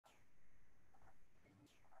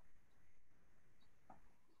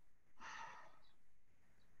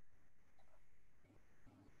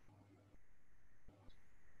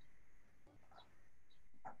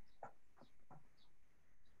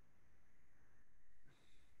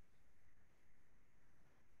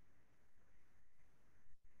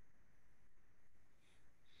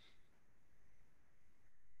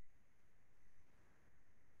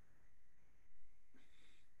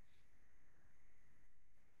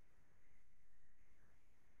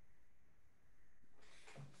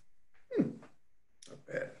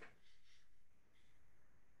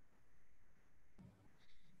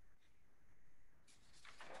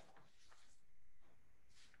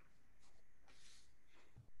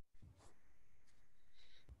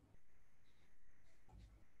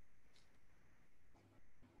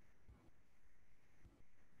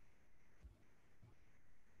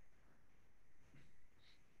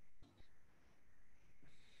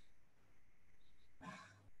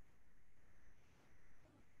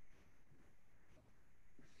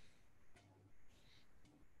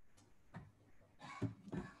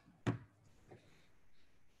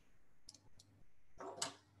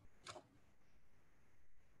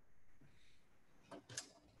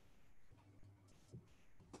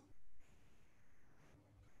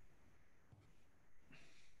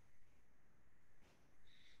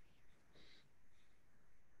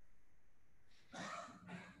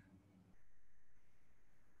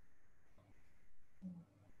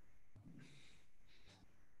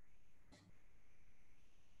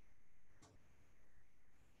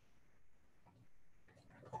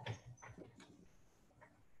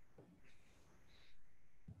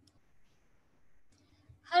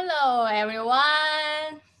Hello,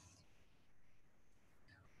 everyone.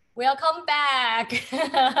 Welcome back.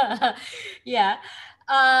 Yeah.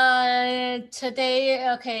 Today,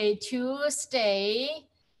 okay, Tuesday,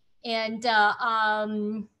 and I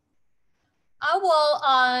will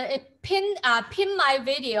pin my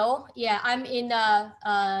video. Yeah, I'm in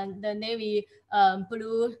the navy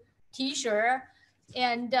blue T-shirt,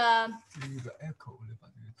 and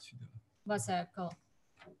what's echo?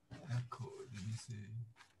 Echo. Let me see.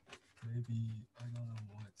 Maybe I don't know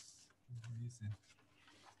what's the reason.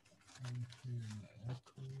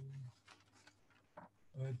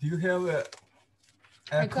 Do you have an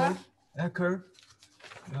echo? Echo?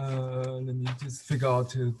 Let me just figure out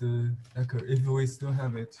the echo if we still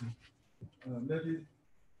have it. Maybe.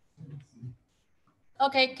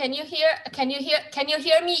 Okay, can you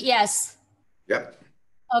hear me? Yes. Yep.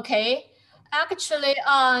 Okay. Actually,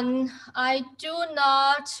 I do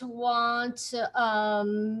not want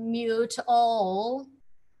mute all,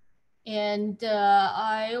 and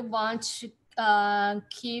I want to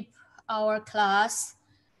keep our class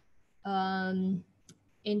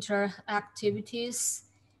interactivities,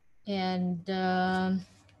 and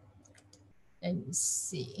let me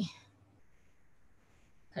see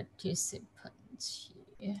participants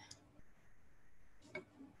here.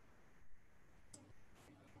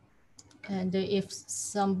 And if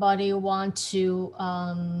somebody wants to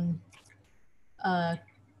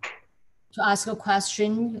ask a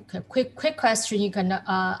question, quick question, you can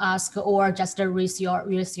ask, or just raise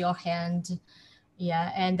your hand.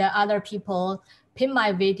 Yeah, and the other people pin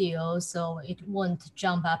my video so it won't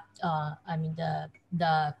jump up. I mean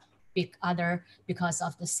the big other because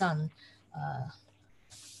of the sun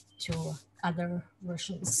to other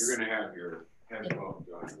versions. You're gonna have your headphones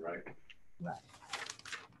on, right? Right.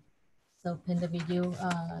 So pin the video,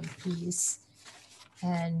 please.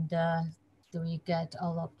 And do we get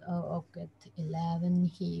all of, oh, good, 11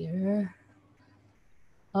 here.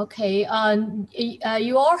 Okay,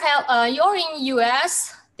 you all have, you're in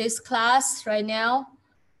US, this class right now?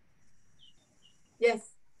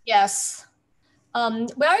 Yes. Yes.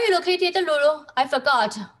 Where are you located, Lulu? I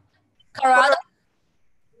forgot. Colorado?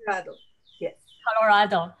 Colorado, yes.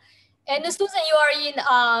 Colorado. And Susan, you are in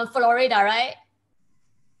Florida, right?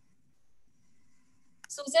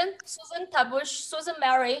 Susan Tabush, Susan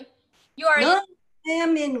Mary, you are in? I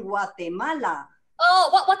am in Guatemala. Oh,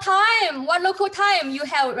 what time? What local time you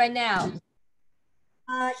have right now?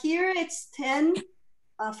 Here it's 10,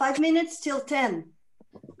 5 minutes till 10.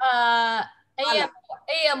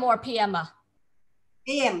 AM or PM?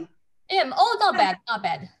 AM. AM, oh, not bad, not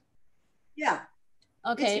bad. Yeah.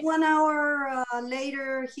 Okay. It's 1 hour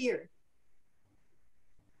later here.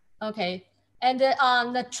 Okay. And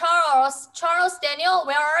the Charles Daniel,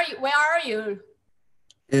 where are you?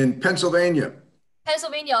 In Pennsylvania.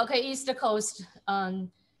 Pennsylvania, okay, East Coast.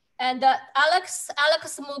 And Alex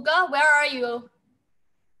Muga, where are you?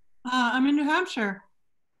 I'm in New Hampshire.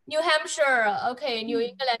 New Hampshire, okay, New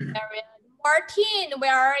England area. Martin,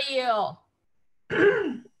 where are you?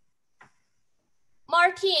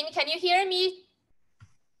 Martin, can you hear me?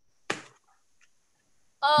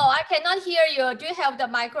 Oh, I cannot hear you. Do you have the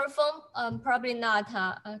microphone? Probably not,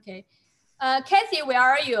 huh? Okay. Kathy, where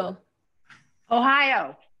are you?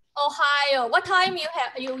 Ohio. Ohio. What time you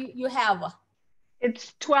have?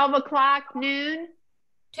 It's 12 o'clock noon.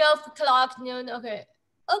 12 o'clock noon. Okay.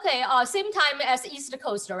 Okay. Same time as East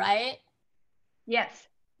Coast, right? Yes.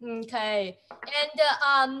 Okay.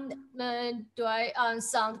 And do I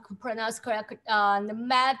pronounce correct?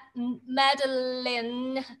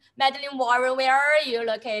 Madeline Warren, where are you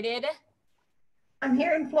located? I'm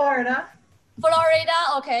here in Florida. Florida,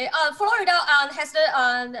 okay. Florida has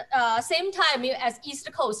the same time as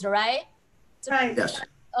East Coast, right? Right. Yes.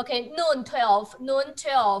 Okay, noon 12.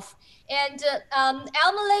 And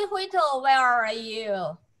Emily Whittle, where are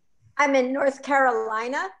you? I'm in North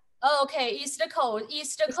Carolina. Okay, East Coast.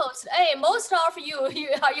 Hey, most of you are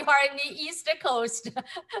in the East Coast.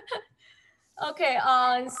 Okay,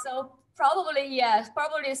 so probably yes,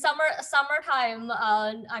 probably summertime.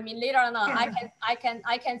 I mean later on,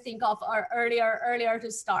 I can think of earlier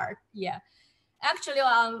to start. Yeah, actually,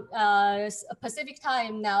 Pacific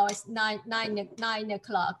time now is 9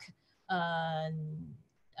 o'clock.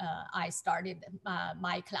 I started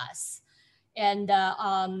my class, and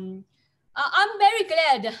I'm very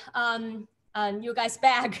glad you guys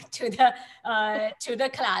back to the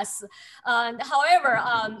class. However,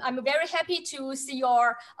 I'm very happy to see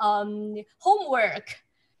your homework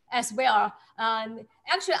as well.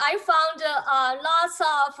 Actually, I found lots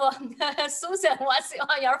of Susan, what's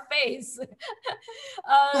on your face?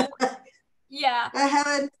 Yeah. I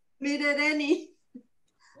haven't submitted any.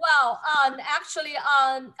 Well, actually,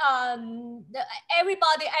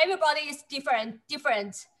 everybody is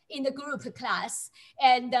different in the group class,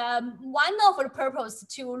 and one of the purpose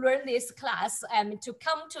to learn this class and to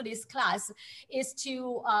come to this class is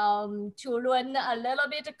to learn a little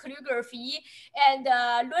bit of calligraphy and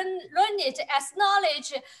learn it as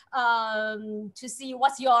knowledge, to see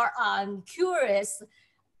what's your curious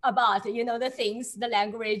about, you know, the things, the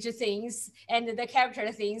language things, and the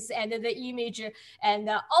character things, and the image, and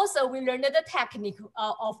also we learned the technique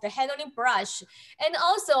of the handling brush. And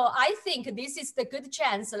also I think this is the good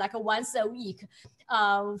chance, like once a week,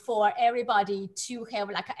 for everybody to have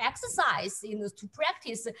like an exercise, you know, to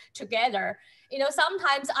practice together. You know,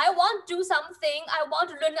 sometimes I want to do something, I want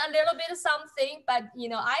to learn a little bit of something, but you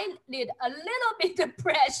know, I need a little bit of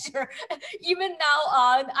pressure. Even now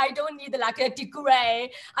I don't need like a degree,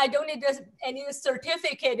 I don't need any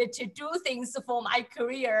certificate to do things for my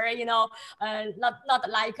career, you know, not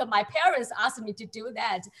like my parents asked me to do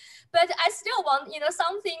that. But I still want, you know,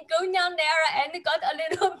 something going on there, and got a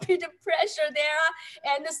little bit of pressure there.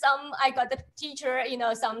 And I got the teacher, you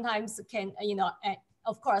know, sometimes can, you know,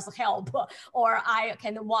 of course help, or I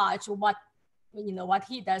can watch what, you know, what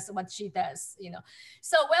he does, what she does, you know.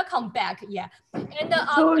 So welcome back. Yeah. And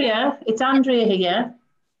Victoria, it's Andrea here.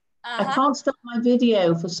 I can't start my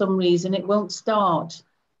video for some reason. It won't start.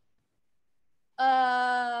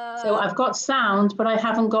 So I've got sound, but I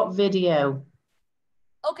haven't got video.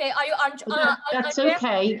 Okay, are you on? That's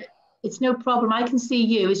okay. It's no problem. I can see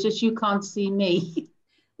you. It's just you can't see me.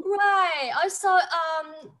 Right. I saw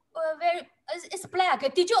it's black.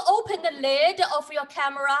 Did you open the lid of your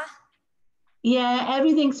camera? Yeah,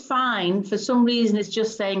 everything's fine. For some reason, it's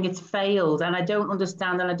just saying it's failed, and I don't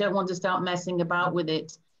understand, and I don't want to start messing about with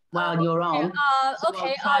it while you're on. So Okay.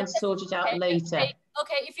 I'll try and sort it out later.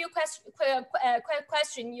 Okay, if you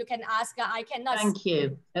question, you can ask. I cannot. Thank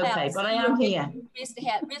you. Okay, but I am here. Raise the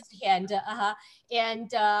hand.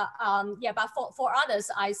 And yeah, but for others,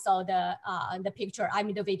 I saw the picture. I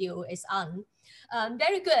mean, the video is on.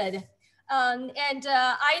 Very good. And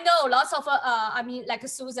I know lots of, I mean, like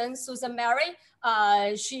Susan Mary,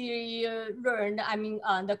 she learned, I mean,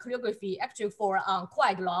 the calligraphy actually for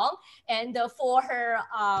quite long. And for her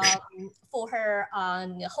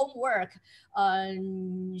homework,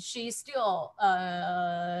 she still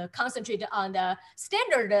concentrated on the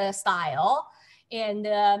standard style. And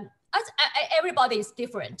everybody is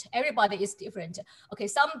different. Everybody is different. Okay,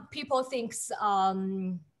 some people thinks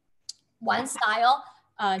one style,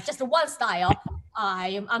 just one style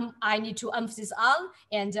I need to emphasize on,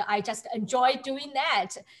 and I just enjoy doing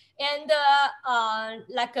that. And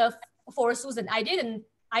like for Susan, I didn't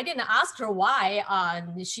ask her why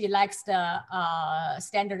she likes the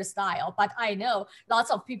standard style, but I know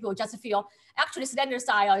lots of people just feel actually standard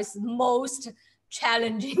style is most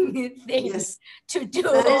challenging things to do.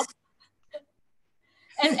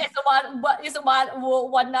 And it's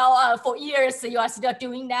what now for years you are still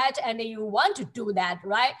doing that, and you want to do that,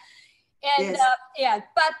 right? And yeah,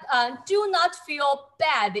 but do not feel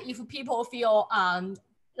bad if people feel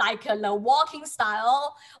like the walking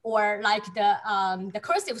style or like the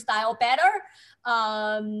cursive style better.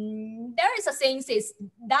 There is a saying says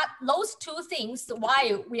that those two things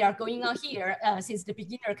why we are going on here since the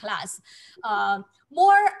beginner class.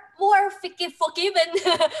 More forgiven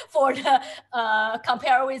for the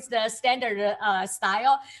compare with the standard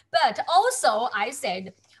style, but also I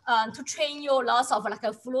said to train you lots of like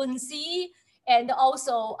a fluency, and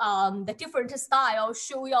also the different style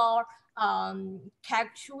show your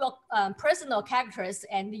personal characters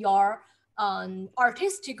and your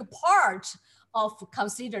artistic part of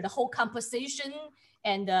consider the whole composition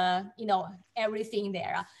and you know, everything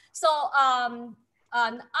there. So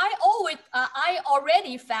I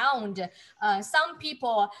already found some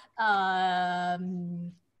people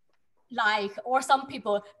like, or some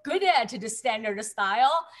people good at the standard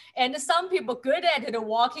style, and some people good at the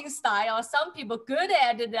walking style, some people good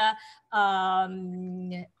at the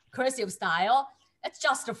cursive style. It's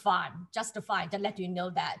just fun to let you know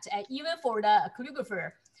that. Even for the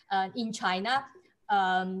calligrapher in China,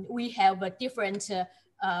 we have a different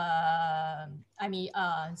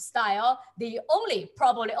style. They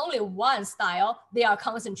probably only one style they are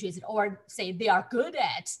concentrated, or say they are good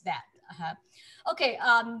at that. Okay,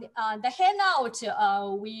 the handout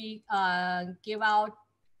we give out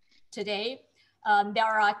today,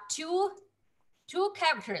 there are two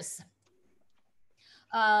characters.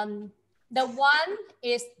 The one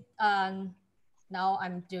is, now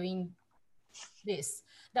I'm doing this.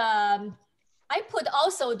 I put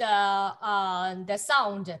also the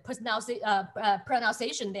sound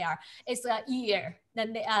pronunciation there. It's ear,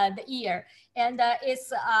 the ear, and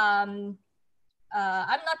it's I'm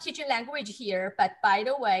not teaching language here, but by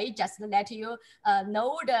the way, just to let you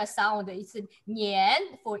know the sound, it's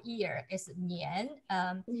nian for ear. It's nian,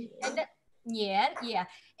 and nian, yeah.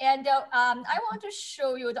 And I want to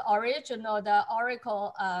show you the original, the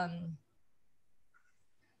oracle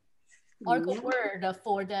word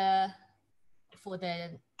for the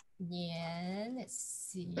nian. Let's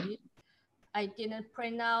see. I didn't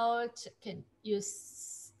print out. Can you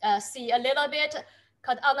see a little bit?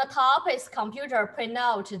 Because on the top is computer print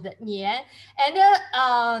out the nian. And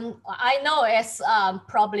I know it's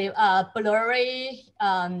probably blurry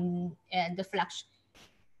and the flash.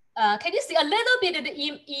 Can you see a little bit of the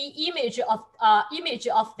image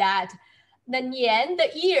of that? The nian, the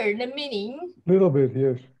ear, the meaning. Little bit,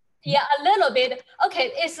 yes. Yeah, a little bit.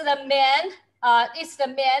 Okay, it's the man. It's the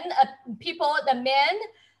men. People. The men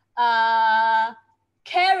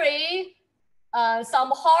carry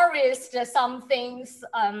some harvest, some things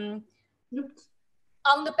on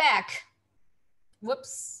the back.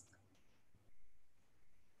 Whoops.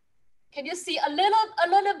 Can you see a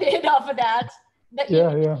little bit of that?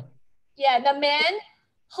 Yeah, the men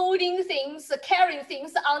holding things, carrying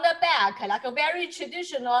things on the back, like a very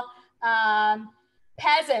traditional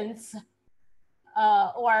peasants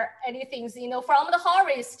or anything, you know, from the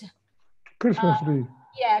harvest. Christmas tree.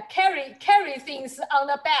 Yeah, carry things on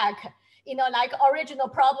the back, you know, like original,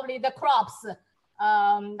 probably the crops,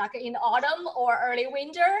 like in autumn or early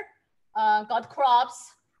winter, got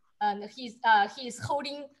crops, and he's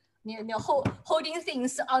holding, you know, holding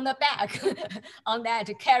things on the back, on that,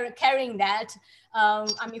 carrying that.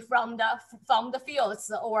 I mean, from the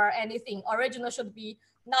fields or anything. Original should be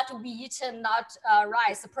not wheat and not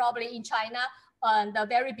rice. Probably in China, the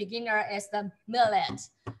very beginner is the millet.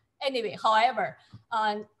 Anyway, however,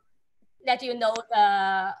 let you know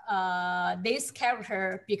this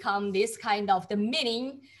character become this kind of the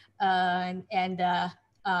meaning, and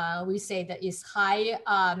we say that is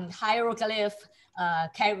hieroglyph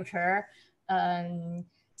character.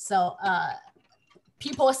 So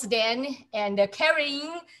people stand and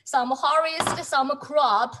carrying some harvest, some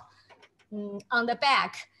crop on the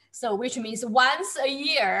back. So which means once a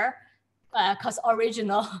year, because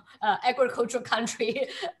original agricultural country,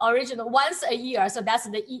 original once a year. So that's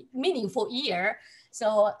the meaningful year.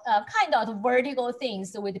 So kind of vertical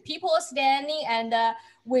things with people standing and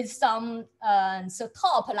with some so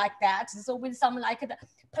top like that. So with some like the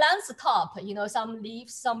plants top, you know, some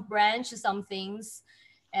leaves, some branches, some things,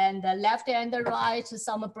 and the left and the right,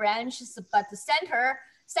 some branches, but the center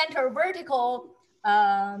vertical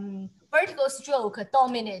vertical stroke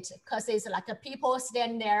dominate because it's like a people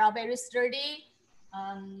stand there are very sturdy,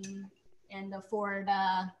 and for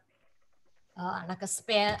the like a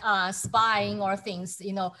spine or things,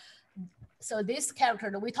 you know. So this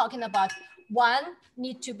character that we're talking about, one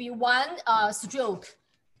need to be one stroke,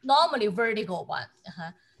 normally vertical one,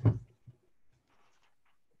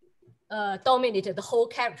 dominated the whole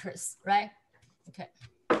characters, right? Okay.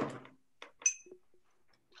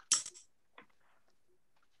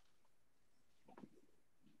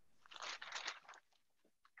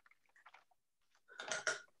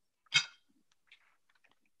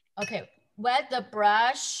 Okay, wet the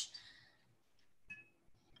brush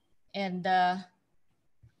and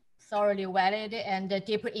thoroughly wetted and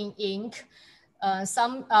dip in ink.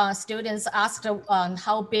 Some students asked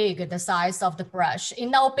how big the size of the brush.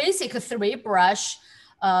 In our basic 3 brush,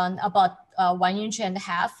 about 1.5 inches.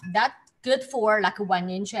 That's good for like 1.5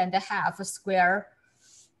 inch square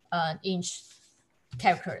inch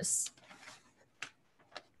characters.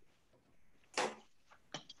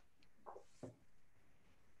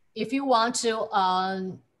 If you want to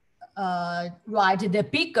write the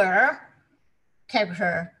bigger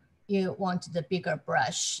character, you want the bigger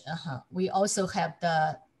brush. We also have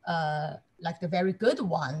the like the very good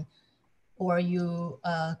one, or you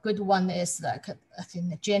good one is like I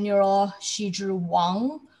think General Shizhi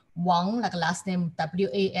Wang, like last name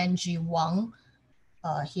W-A-N-G Wang.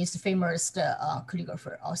 He's famous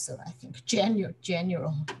calligrapher also. I think General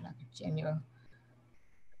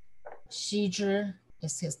Shizhi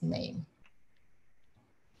is his name.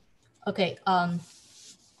 Okay,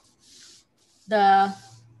 the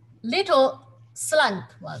little slant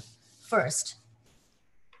one first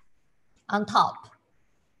on top.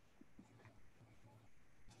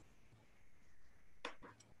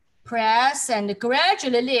 Press and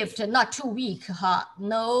gradually lift, not too weak,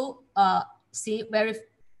 no, see, very,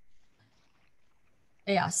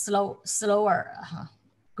 yeah, slower,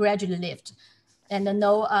 gradually lift. and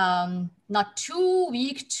no, not too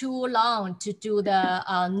weak, too long to do the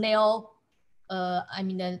nail,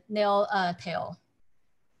 the nail tail.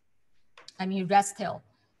 Rest tail.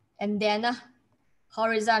 And then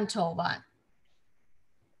horizontal one.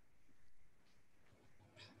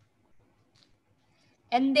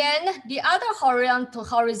 And then the other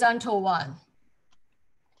horizontal one.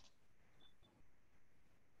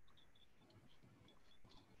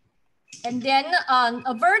 And then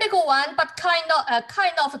a vertical one, but kind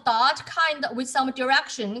of a dot, with some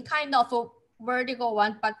direction, kind of a vertical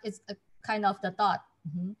one, but it's a kind of the dot.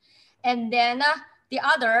 Mm-hmm. And then the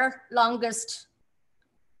other longest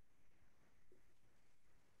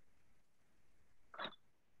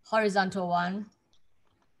horizontal one.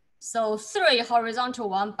 So 3 horizontal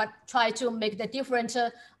one, but try to make the different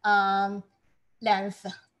length.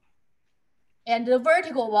 And the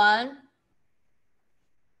vertical one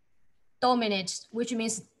dominate, which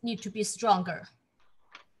means need to be stronger.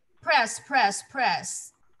 Press, press,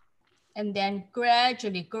 press. And then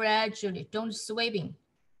gradually, don't sweeping.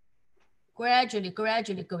 Gradually go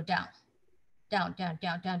down. Down.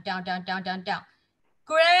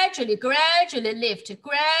 Gradually lift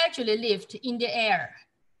in the air.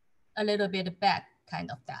 A little bit back,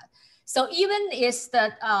 kind of that. So even is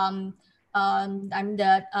that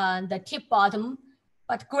the tip bottom,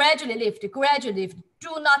 but gradually lift,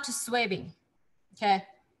 do not sweeping, okay?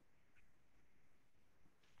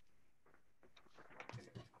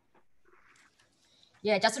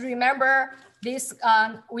 Yeah, just remember this,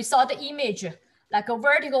 we saw the image, like a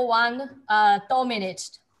vertical one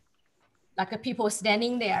dominated, like people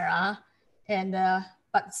standing there,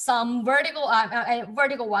 but some vertical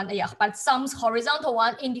one, yeah, but some horizontal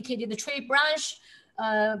one indicated the tree branch,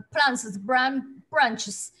 plants,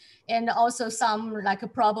 branches, and also some like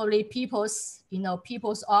probably people's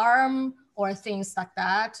arm or things like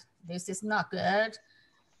that. This is not good.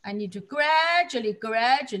 I need to gradually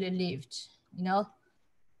lift,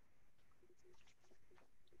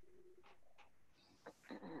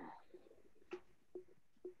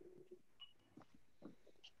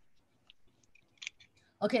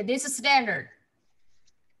 Okay, this is standard.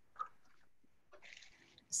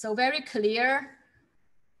 So very clear.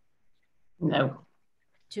 No.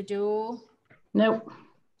 To do. No.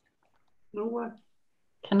 No what?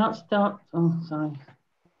 Cannot start. Oh, sorry.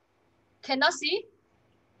 Cannot see?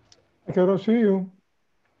 I cannot see you.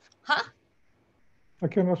 Huh? I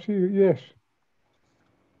cannot see you, yes.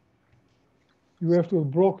 You have to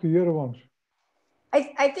block the other ones.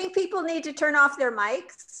 I think people need to turn off their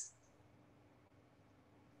mics.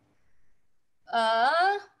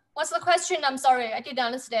 What's the question? I'm sorry, I didn't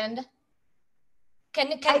understand.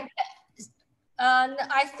 I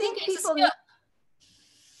think people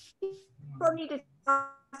need to turn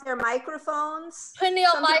off their microphones.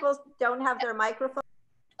 Some people don't have their microphone.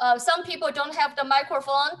 Some people don't have the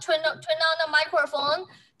microphone. Turn on the microphone,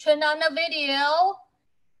 turn on the video.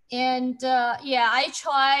 And yeah, I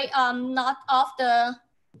try not off the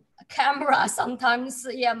camera sometimes.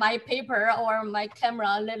 Yeah, my paper or my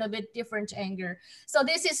camera a little bit different angle. So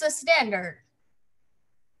this is a standard.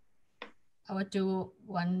 I will do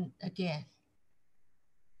one again.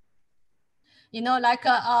 Like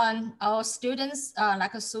our students,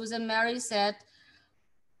 like Susan Mary said,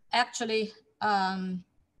 actually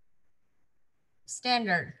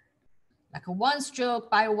standard, like one stroke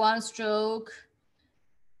by one stroke.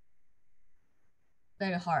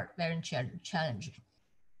 Very hard, very challenging.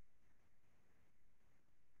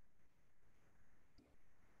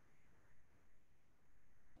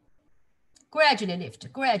 Gradually lift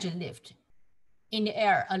in the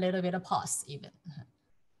air, a little bit of pause even.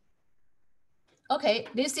 Okay,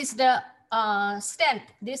 this is the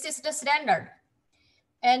standard.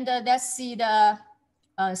 And let's see the,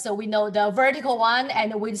 so we know the vertical one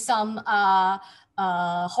and with some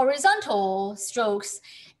horizontal strokes,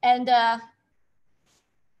 and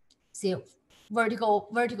see vertical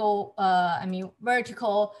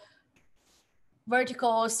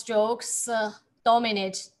strokes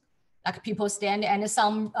dominate, like people stand, and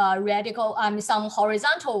some some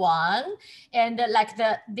horizontal one, and like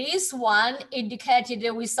this one indicated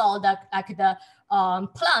we saw that like the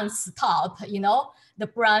plant's top, the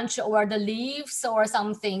branch or the leaves or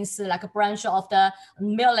some things like a branch of the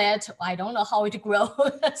millet. I don't know how it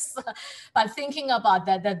grows, but thinking about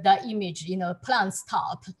the image, plant's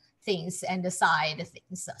top things and the side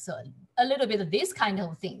things. So a little bit of this kind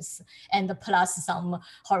of things, and plus some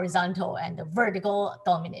horizontal and vertical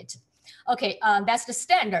dominate. Okay, that's the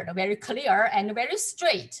standard, very clear and very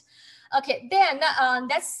straight. Okay, then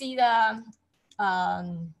let's see the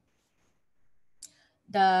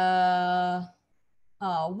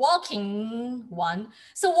walking one.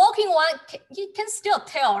 So walking one, you can still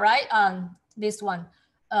tell, right? This one,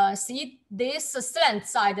 see this slant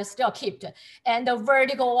side is still kept, and the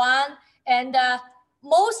vertical one, and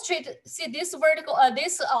most street, see this vertical,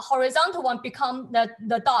 this horizontal one become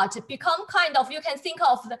the dot, become kind of, you can think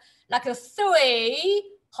of like a 3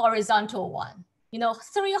 horizontal one, you know,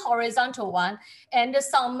 3 horizontal one, and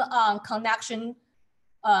some connection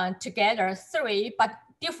together, 3, but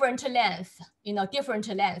different length, you know, different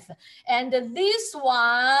length. And this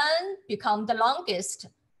one become the longest,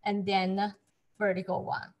 and then vertical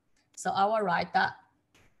one. So I will write that.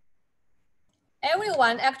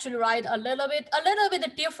 Everyone actually write a little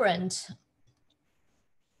bit different.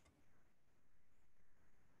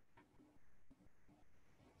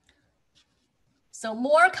 So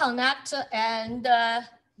more connect, and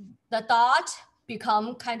the dot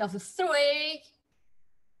become kind of 3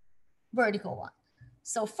 vertical one.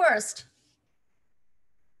 So first,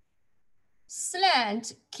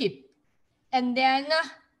 slant keep, and then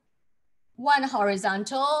 1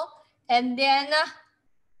 horizontal, and then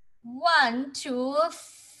 1, 2,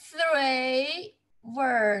 3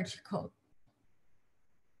 vertical.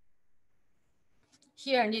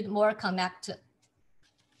 Here need more connect.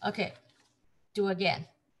 Okay, do again.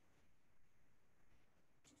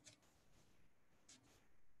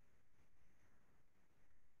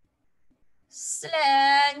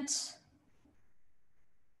 Slant,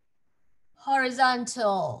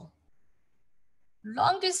 horizontal,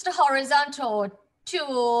 longest horizontal,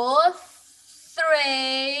 2,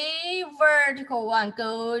 3 vertical one,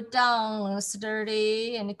 go down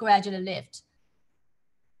sturdy and gradually lift.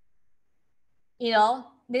 You know,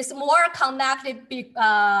 this more connected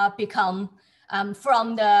become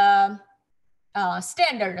from the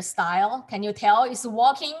standard style. Can you tell it's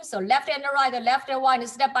walking? So left and right, left and right,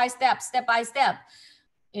 step by step,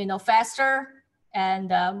 you know, faster and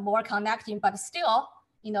more connecting, but still,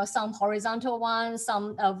 you know, some horizontal one,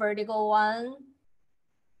 some vertical one.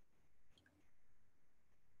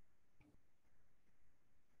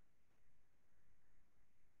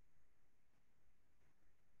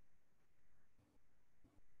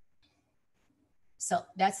 So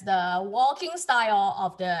that's the walking style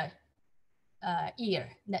of the ear.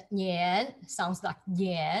 The nian sounds like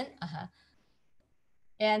nian.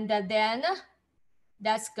 And then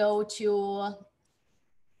let's go to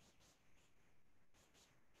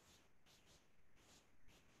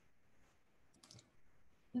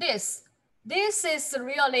this. This is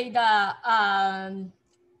really the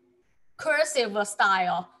cursive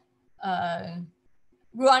style,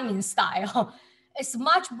 running style. It's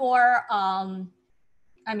much more,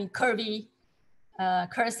 I mean, curvy,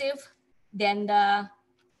 cursive than the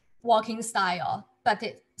walking style, but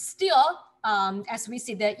it still, as we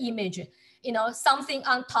see the image, you know, something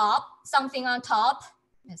on top, something on top.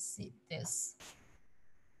 Let's see this.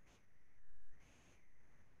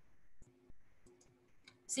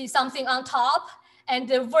 See something on top, and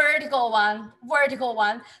the vertical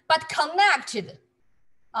one, but connected.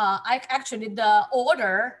 Actually, the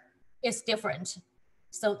order is different.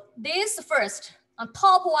 So this first, on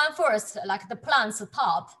top one first, like the plant's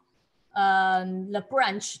top, the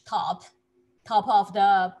branch top of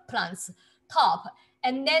the plant's top,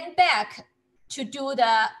 and then back to do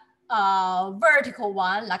the vertical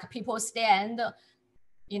one, like people stand,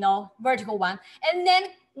 you know, vertical one, and then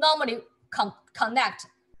normally connect,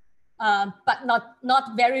 but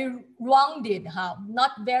not very rounded,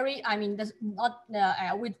 not very, I mean, not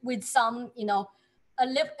with some, you know, a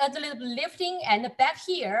little lifting, and back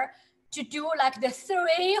here to do like the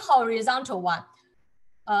 3 horizontal one.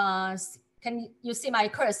 Can you see my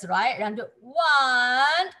cursor, right? And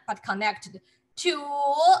 1, but connected, 2,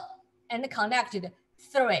 and connected,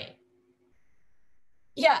 3.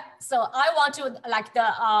 Yeah, so I want to like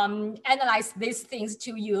the analyze these things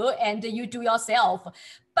to you, and you do yourself.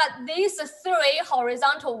 But these 3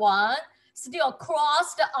 horizontal one still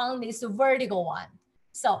crossed on this vertical one.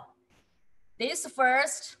 So this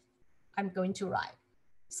first, I'm going to write.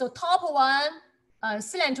 So top one,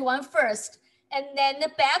 slant one first, and then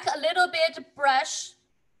back a little bit brush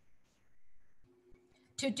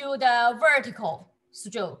to do the vertical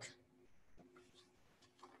stroke.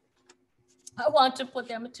 I want to put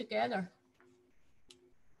them together.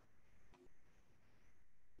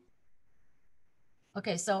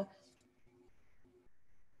 Okay, so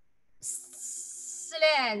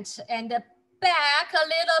slant and back a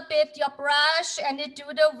little bit your brush and do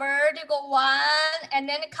the vertical one, and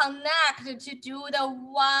then connect to do the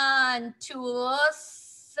 1, 2,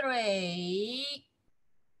 3.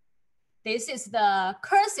 This is the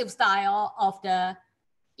cursive style of the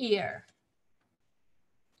ear.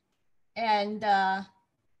 And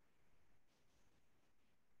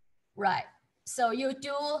right? So you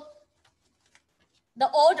do the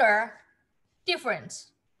order different.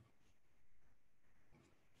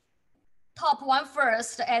 Top one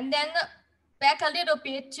first, and then back a little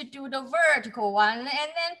bit to do the vertical one, and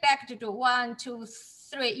then back to do 1, 2,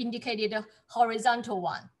 3, indicated horizontal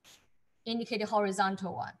one. Indicated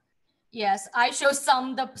horizontal one. Yes, I show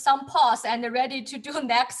some pause and ready to do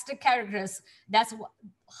next characters. That's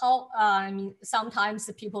how sometimes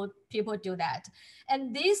people do that.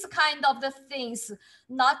 And these kind of the things,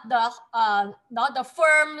 not the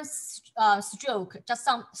firm stroke, just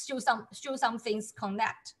show some things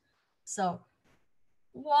connect. So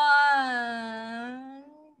 1,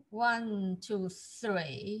 1, 2,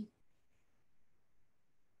 3.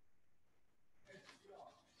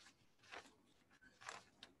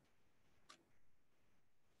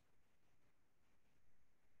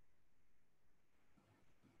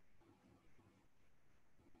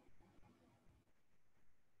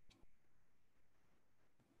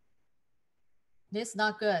 This is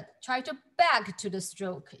not good. Try to back to the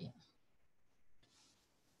stroke.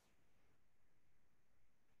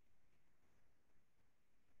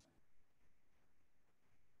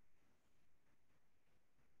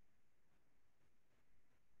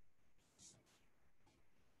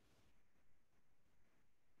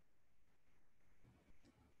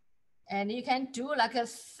 And you can do like a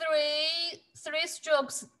three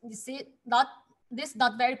strokes. You see, this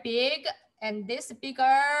not very big, and this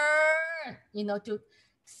bigger. You know, to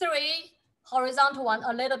 3 horizontal one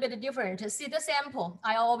a little bit different. See the sample.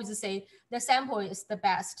 I always say the sample is the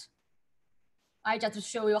best. I just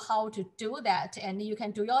show you how to do that, and you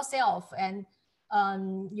can do yourself. And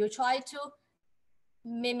you try to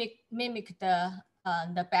mimic the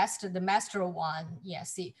best, the master one. Yeah,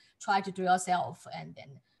 see, try to do yourself, and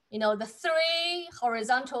then you know the 3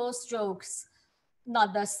 horizontal strokes,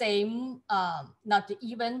 not the same, not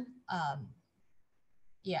even.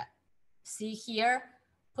 Yeah, see here,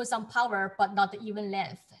 put some power, but not the even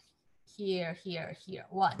length. Here, here, here.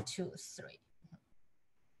 1, 2, 3.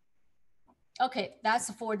 Okay,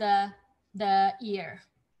 that's for the ear.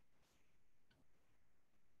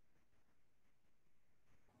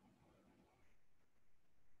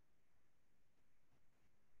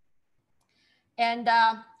 And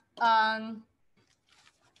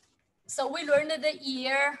so we learned the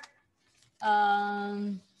ear,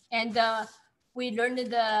 and we learned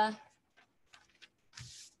the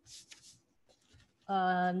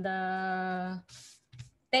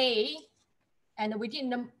day, and we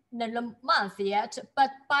didn't the month yet.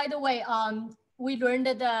 But by the way, we learned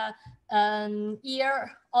the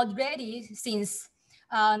year already since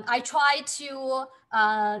I try to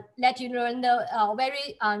let you learn the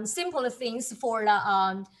very simple things for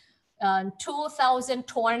the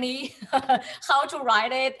 2020, how to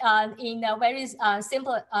write it in a very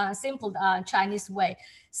simple Chinese way.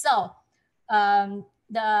 So the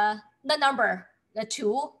number, the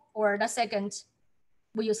 2 or the second,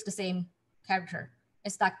 we use the same character.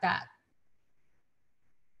 It's like that.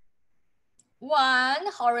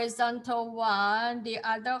 1 horizontal one, the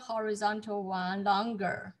other horizontal one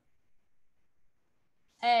longer.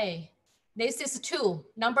 Hey, this is 2,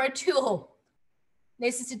 number 2.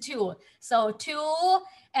 This is 2. So 2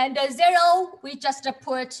 and 0, we just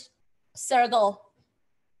put circle.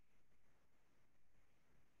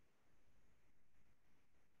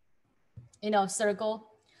 You know, circle.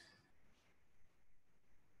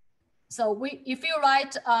 So if you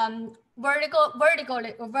write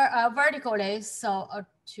vertically, so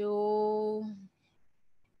 2.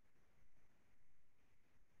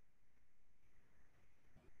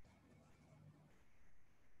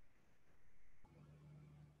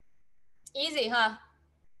 Easy, huh?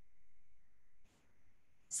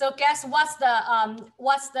 So guess what's the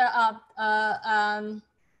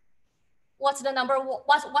number?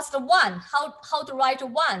 What's the 1? How to write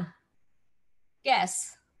 1?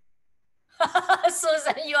 Guess.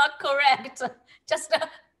 Susan, you are correct. Just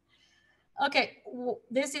okay.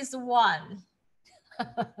 This is 1.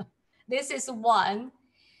 This is 1.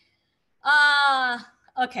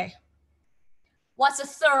 Okay. What's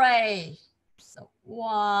 3? So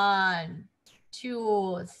 1,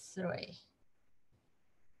 2, 3.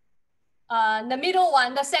 The middle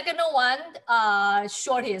one, the second one,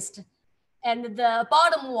 shortest, and the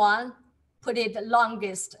bottom one, put it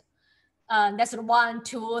longest. That's 1,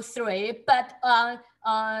 2, 3. But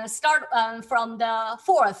start from the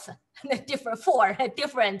 4th, the different 4,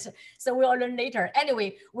 different. So we'll learn later.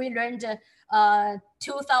 Anyway, we learned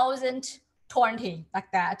 2020 like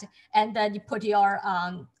that, and then you put your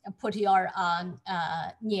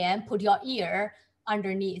nian, put your ear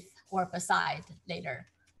underneath or beside later.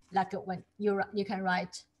 Like when you can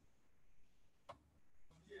write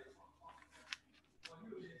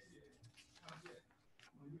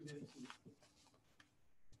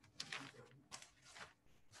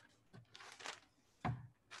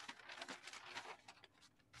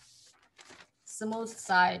smooth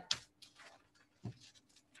side.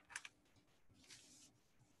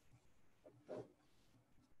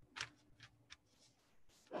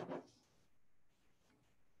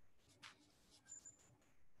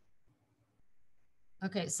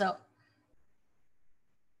 Okay, so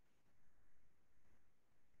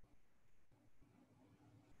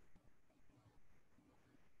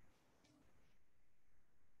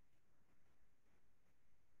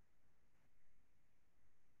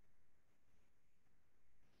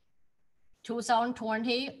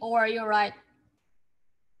 (2020) or you're right.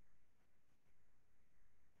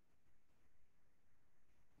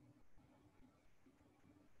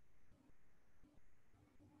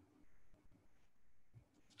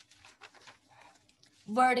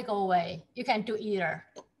 Vertical way, you can do either.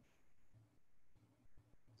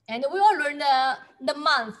 And we will learn the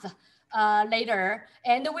month later,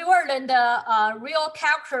 and we will learn the real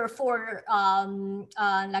character for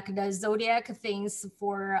like the zodiac things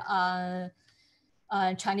for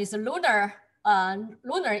Chinese lunar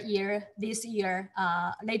year this year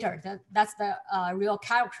later. That's the real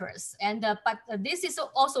characters, and but this is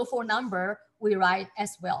also for number we write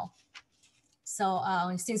as well. So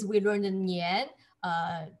since we learned the Nian,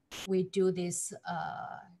 we do this,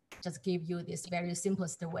 just give you this very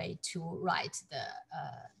simplest way to write the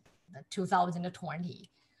 2020.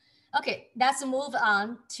 Okay, let's move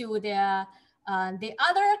on to the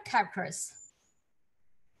other characters.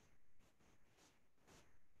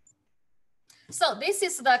 So this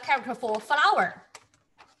is the character for flower.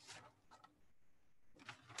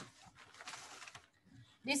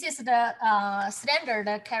 This is the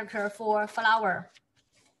standard character for flower.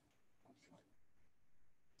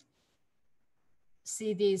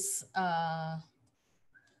 See this,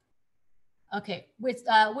 okay, with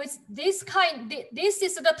this kind, this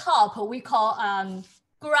is the top we call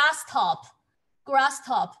grass top.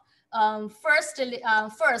 First,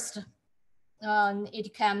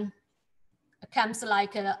 it comes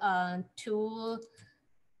like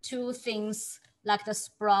two things like the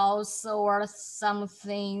sprouts or some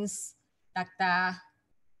things like that,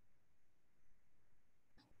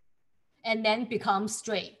 and then become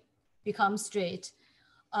straight.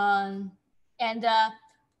 And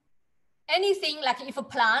anything like if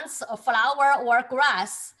plants, a flower or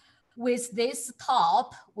grass with this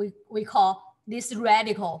top, we call this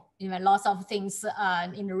radical. Lots of things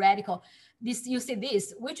in the radical. This, you see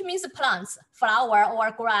this, which means plants, flower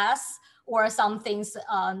or grass, or some things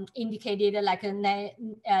indicated like in the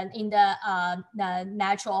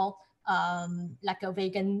natural, like a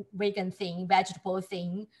vegan thing, vegetable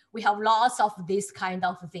thing. We have lots of these kind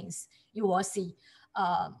of things. You will see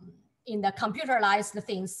in the computerized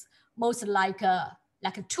things, most like a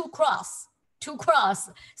two cross.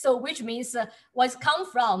 So which means what's come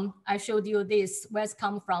from, I showed you this, where's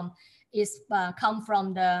come from is come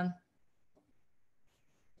from the,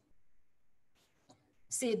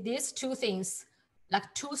 see these two things,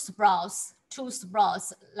 like two sprouts,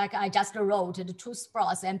 like I just wrote the two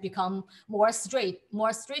sprouts and become more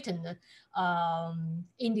straightened,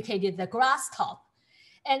 indicated the grass top.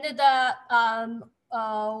 And the,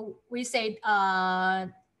 we said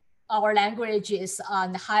our language is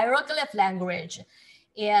hieroglyph language.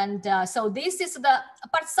 And so this is the,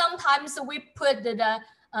 but sometimes we put the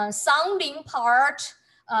sounding part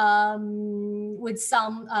with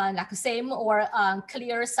some like same or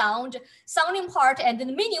clear sounding part and the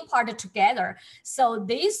meaning part together. So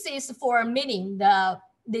this is for meaning,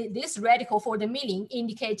 this radical for the meaning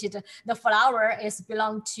indicated the flower is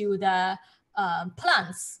belong to the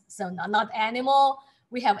plants, so not animal.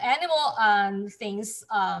 We have animal things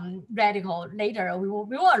radical later. We will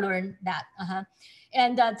learn that.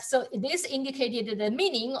 And so this indicated the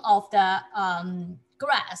meaning of the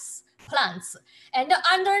grass, plants, and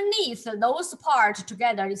underneath those parts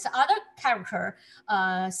together is other character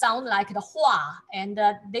sound like the hua, and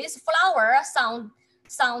this flower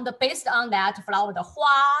sound based on that flower, the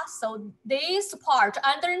hua. So this part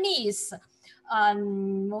underneath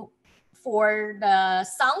for the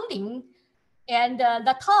sounding, and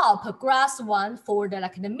the top grass one for the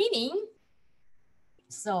like the meaning.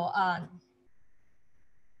 So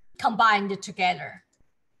combined together.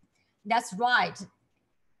 That's right.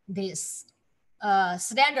 This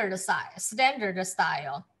standard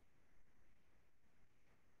style.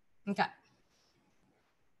 Okay.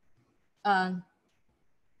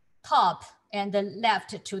 Top and the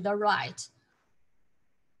left to the right.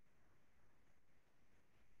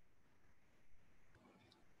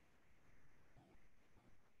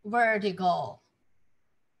 Vertical,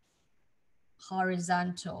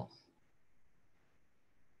 horizontal,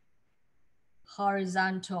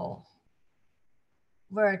 horizontal,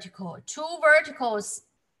 vertical. Two verticals,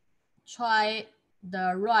 try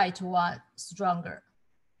the right one stronger.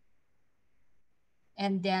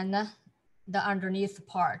 And then the underneath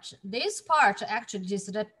part. This part actually is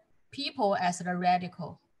the people as the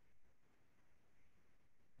radical.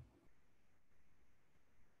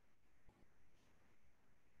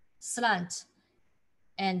 Slant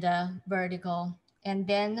and vertical, and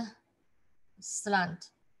then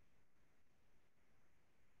slant.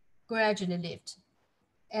 Gradually lift.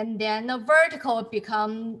 And then the vertical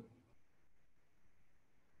become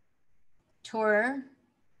turn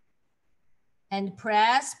and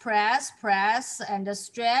press, press, press, and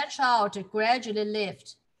stretch out, gradually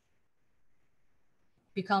lift.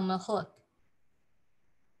 Become a hook.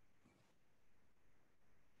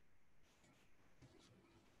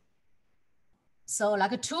 So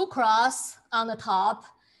like a two cross on the top.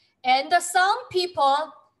 And some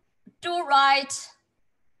people do write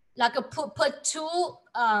like a put two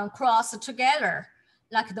cross together,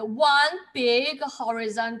 like the one big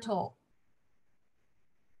horizontal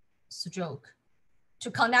stroke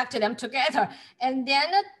to connect them together, and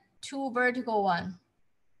then two vertical one.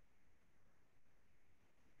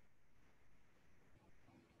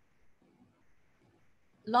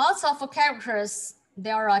 Lots of characters,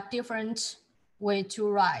 there are different way to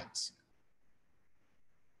write.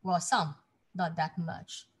 Well, some, not that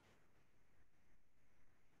much.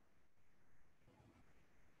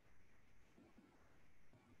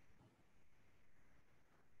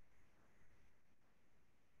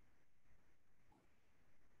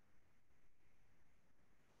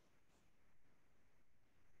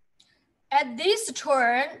 At this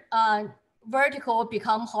turn, vertical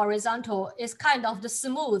become horizontal is kind of the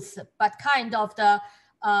smooth, but kind of the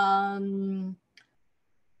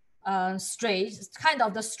straight, kind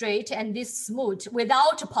of the straight, and this smooth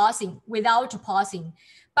without pausing.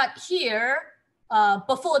 But here,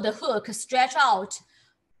 before the hook stretch out,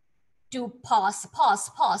 do pause, pause,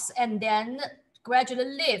 pause, and then gradually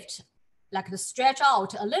lift, like the stretch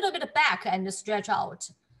out a little bit back and stretch out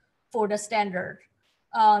for the standard.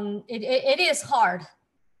 It is hard.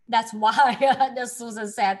 That's why Susan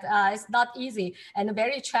said it's not easy and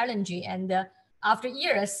very challenging. And after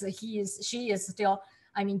years, she is still,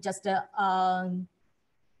 I mean, just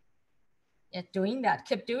doing that,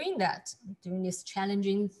 keep doing that, doing these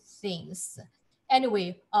challenging things.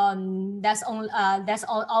 Anyway, that's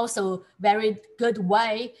also very good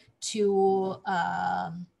way to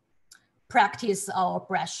practice our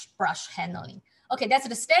brush handling. Okay, that's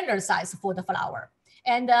the standard size for the flower.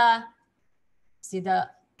 And see the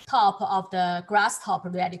top of the grass top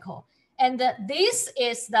radical. And this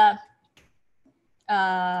is the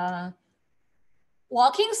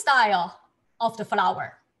walking style of the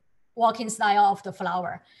flower. Walking style of the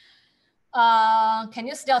flower. Can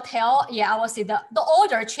you still tell? Yeah, I will see the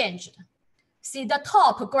order changed. See the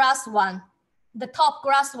top grass one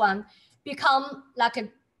become like a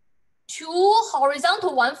two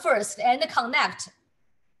horizontal one first and connect.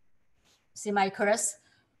 See my cursor?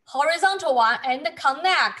 Horizontal one and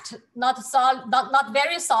connect, not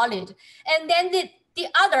very solid. And then the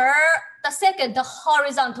second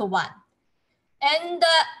horizontal one. And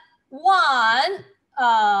one,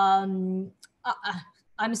 I'm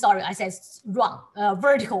sorry, I said wrong,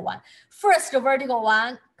 vertical one. First vertical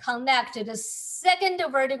one, connected the second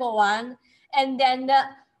vertical one, and then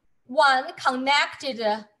one connected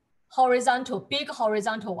horizontal, big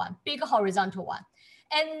horizontal one.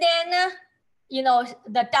 And then, you know,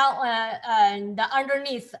 the down and the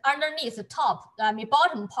underneath top, I mean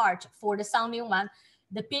bottom part for the sounding one,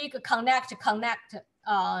 the big connect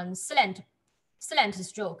slant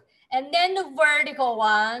stroke, and then the vertical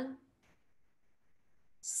one,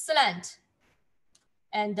 slant,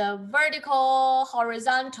 and the vertical,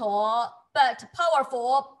 horizontal, but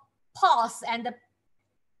powerful pause and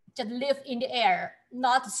just lift in the air,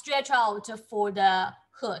 not stretch out for the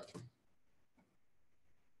hook.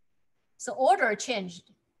 So order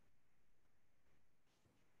changed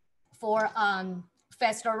for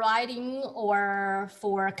faster writing or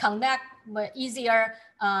for easier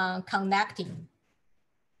connecting.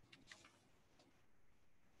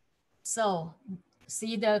 So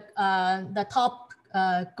see the top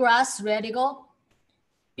grass radical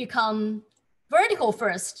become vertical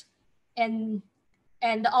first and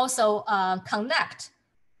also connect.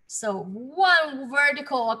 So one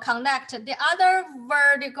vertical connect the other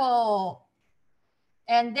vertical,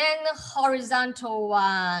 and then horizontal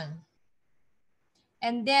one,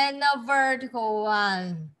 and then a vertical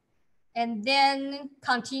one, and then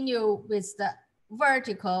continue with the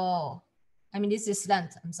vertical. I mean, this is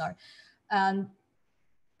slant, I'm sorry.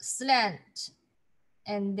 Slant,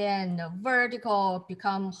 and then vertical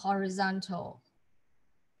become horizontal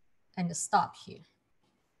and stop here.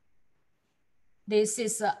 This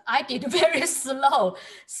is, I did very slow,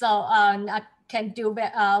 so I can do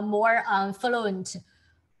more fluent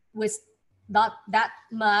with not that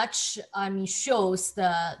much. I mean, shows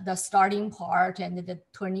the starting part and the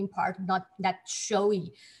turning part, not that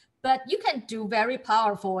showy, but you can do very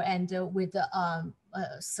powerful and with a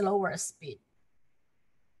slower speed.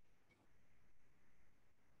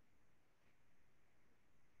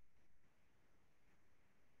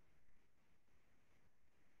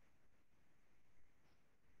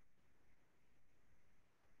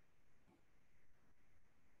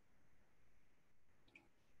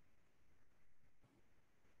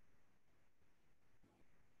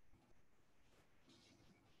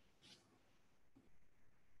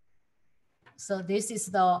 So this is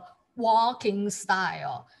the walking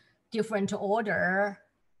style, different order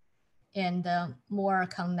and more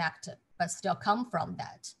connected, but still come from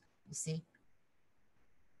that, you see,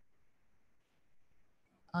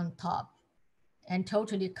 on top and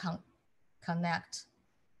totally connect.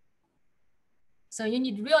 So you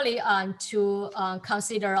need really to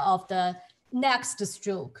consider of the next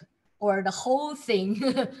stroke or the whole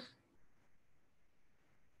thing.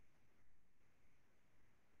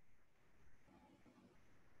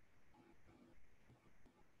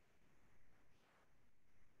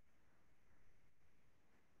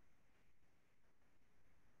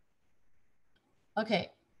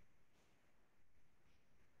 Okay.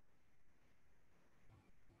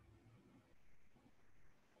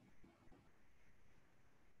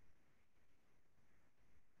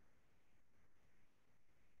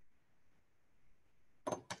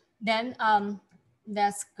 Then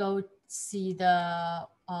let's go see the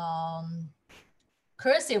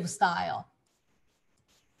cursive style.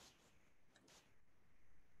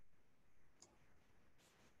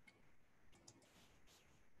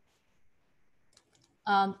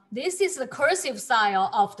 This is the cursive style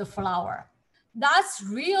of the flower. That's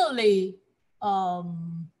really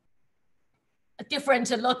different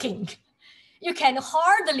looking. You can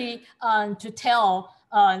hardly to tell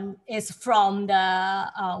it's from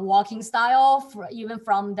the walking style, even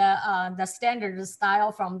from the standard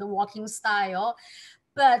style, from the walking style.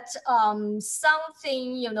 But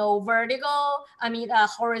something, you know, vertical, I mean, a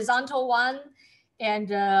horizontal one,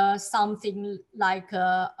 and something like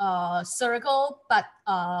a circle, but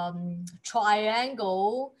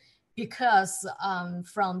triangle, because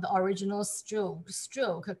from the original stroke,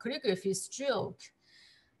 calligraphy stroke,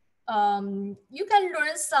 you can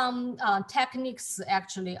learn some techniques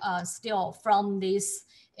actually still from this,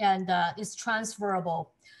 and it's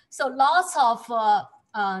transferable. So lots of,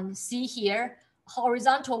 see here,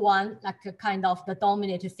 horizontal one, like kind of the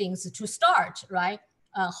dominated things to start, right?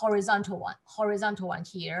 Horizontal one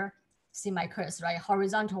here, see my cursor, right?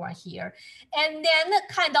 Horizontal one here, and then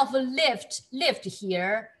kind of lift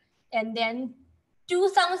here, and then do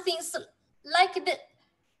some things like the,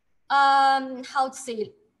 how to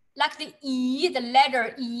say, like the E, the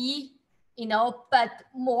letter E, you know, but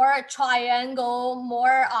more triangle,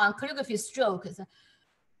 more calligraphy strokes.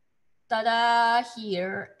 Ta-da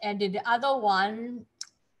here, and the other one,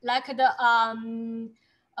 like the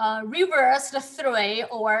reversed three,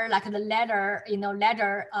 or like the letter, you know,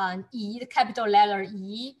 letter E, the capital letter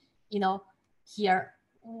E, you know, here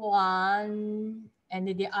one, and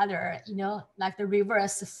the other, you know, like the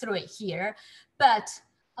reverse three here, but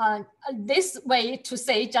this way to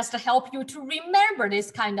say just to help you to remember this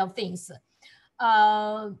kind of things.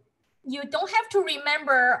 You don't have to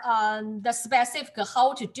remember the specific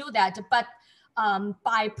how to do that, but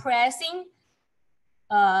by practicing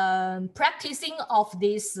of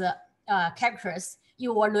these characters,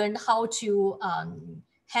 you will learn how to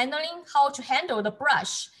how to handle the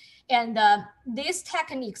brush. And these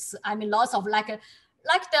techniques, I mean, lots of like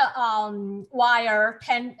the wire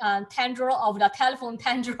tendril of the telephone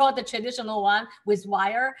tendril, the traditional one with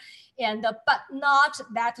wire, and but not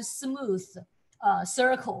that smooth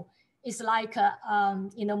circle. It's like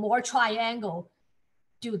you know, more triangle.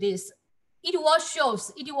 Do this. It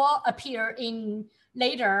will appear in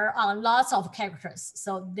later on lots of characters.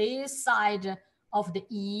 So this side of the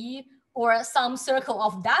E, or some circle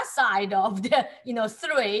of that side of the, you know,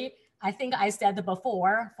 three. I think I said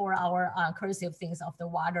before for our cursive things of the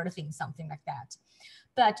water thing, something like that.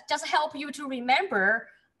 But just help you to remember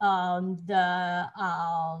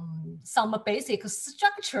some basic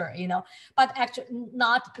structure, you know, but actually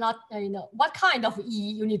not you know, what kind of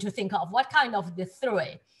E you need to think of, what kind of the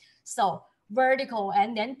three. So vertical,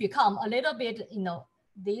 and then become a little bit, you know,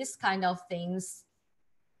 these kind of things,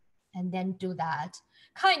 and then do that.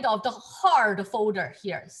 kind of the hard folder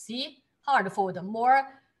here. See, hard folder, more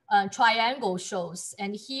triangle shows,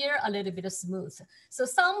 and here a little bit of smooth. So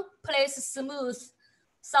some place smooth,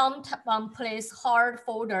 some place hard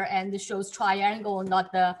folder and shows triangle,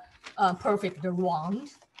 not the perfect round.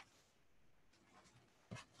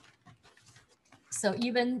 So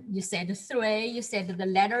even you said 3, you said the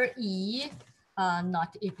letter E,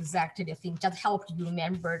 not exactly the thing, just help you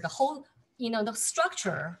remember the whole, the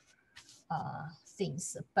structure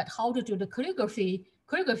things, but how to do the calligraphy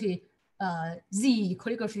Z,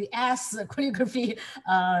 calligraphy S, calligraphy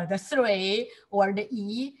the 3 or the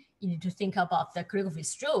E, you need to think about the calligraphy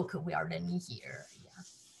stroke we are learning here.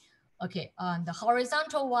 Yeah. Okay, on the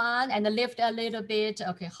horizontal one and lift a little bit.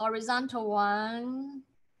 Okay, horizontal one.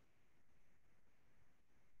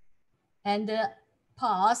 And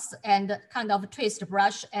pause and kind of twist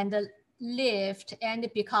brush and lift and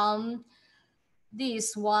become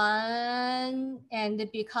this one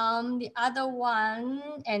and become the other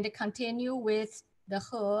one and continue with the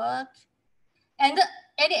hook. And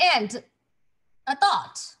at the end, a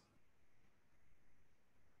dot.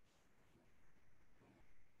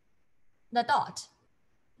 The dot.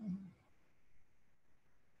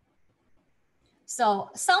 So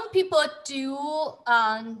some people do,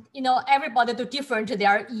 everybody do different.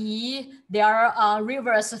 Their E, their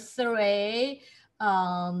reverse 3.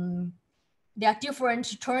 There are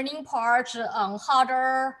different turning parts,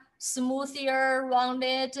 harder, smoother,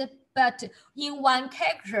 rounded. But in one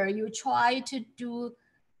character, you try to do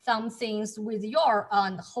some things with your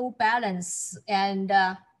whole balance and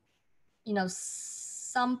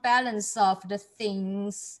some balance of the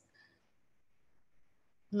things,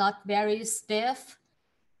 not very stiff.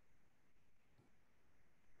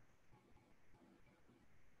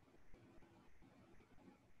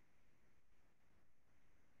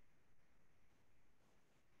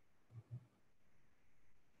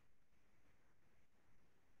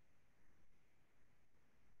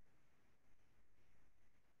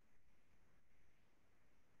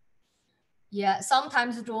 Yeah,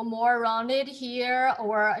 sometimes do more rounded here,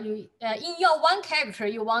 or you, in your one character,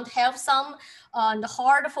 you want to have some the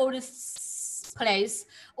hard folded place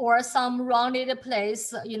or some rounded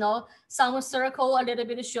place, some circle a little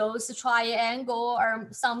bit shows triangle, or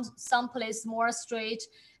some place more straight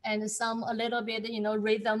and some a little bit,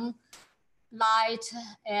 rhythm, light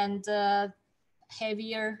and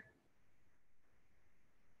heavier.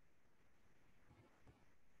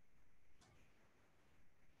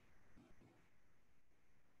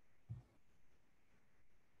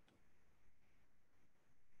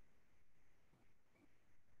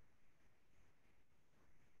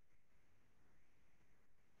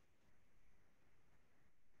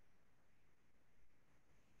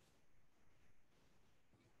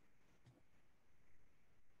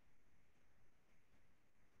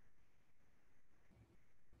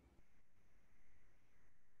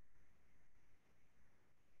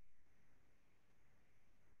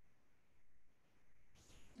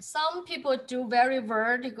 Some people do very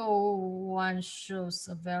vertical, one shows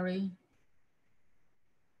a very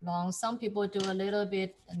long. Some people do a little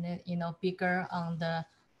bit, bigger on the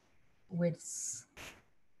width.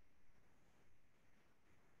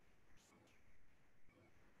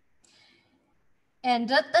 And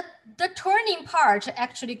the turning part,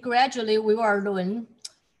 actually, gradually we will learn.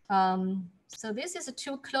 So this is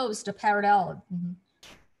too close to parallel.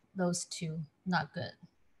 Those two, not good.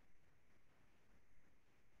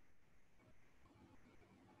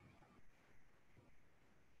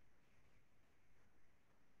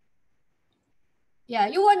 Yeah,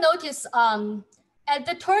 you will notice at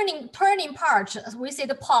the turning part, we say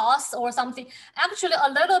the pause or something. Actually, a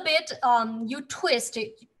little bit you twist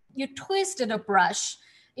the brush.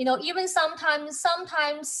 Even sometimes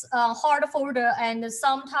hard folder and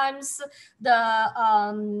sometimes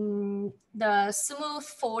the smooth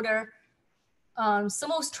folder,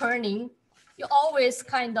 smooth turning. You always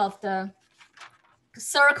kind of the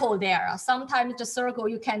circle there. Sometimes the circle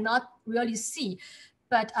you cannot really see,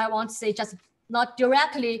 but I want to say just not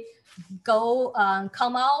directly go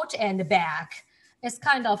come out and back. It's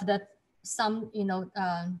kind of the some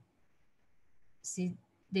see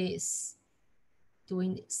this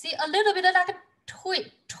doing, see a little bit like a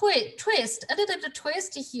twist, a little bit of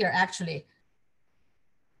twist here actually.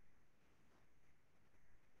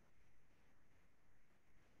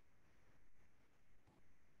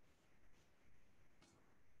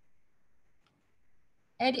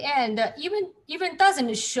 At the end, even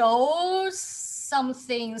doesn't show some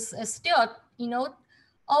things, still,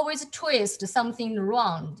 always twist something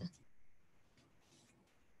round.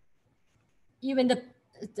 Even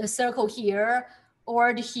the circle here,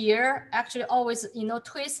 or here, actually always, you know,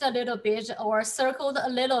 twist a little bit or circled a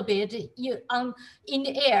little bit in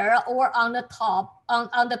the air or on the top,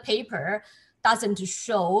 on the paper, doesn't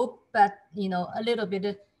show, but, you know, a little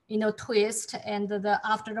bit, you know, twist, and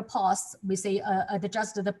after the pause, we say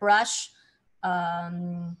adjust the brush,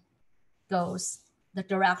 goes the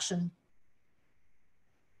direction.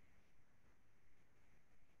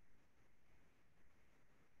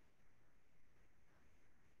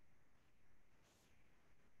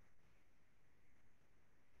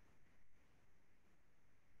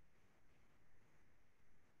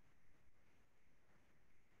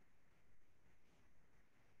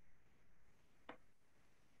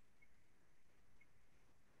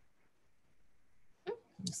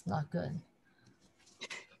 It's not good.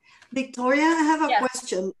 Victoria, I have a Yes.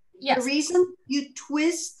 question. Yes. The reason you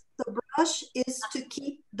twist the brush is to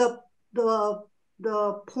keep the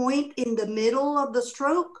point in the middle of the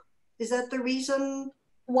stroke. Is that the reason?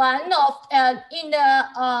 One of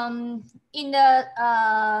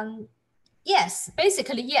yes,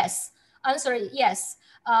 basically yes. Answer yes.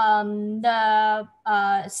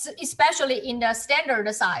 Especially in the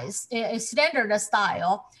standard size, standard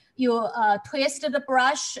style, you twist the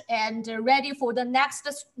brush and ready for the next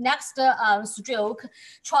stroke.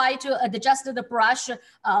 Try to adjust the brush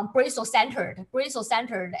bristle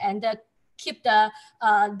centered, and keep the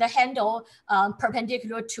handle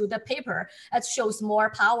perpendicular to the paper. That shows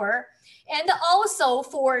more power. And also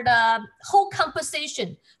for the whole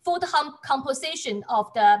composition,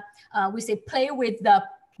 of the, we say play with the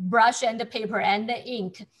brush and the paper and the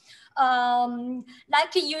ink.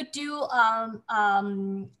 Like you do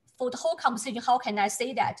for the whole composition, how can I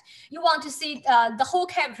say that? You want to see the whole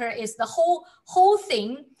character is the whole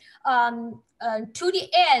thing to the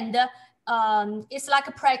end. It's like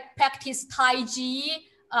a practice Tai Chi,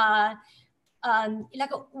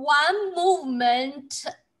 like one movement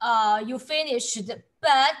you finished,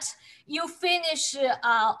 but you finish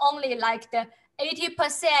only like the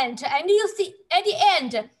 80%, and you see at the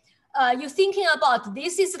end, you're thinking about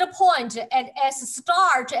this is the point, and as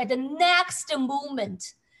start at the next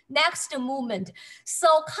movement.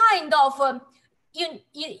 So kind of you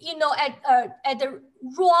know, at the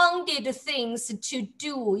rounded things to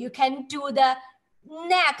do, you can do the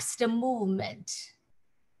next movement,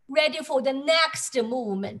 ready for the next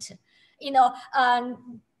movement. You know,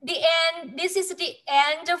 the end, this is the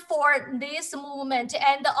end for this movement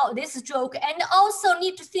and this stroke, and also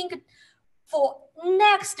need to think for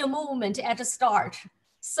next movement at the start.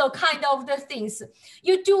 So kind of the things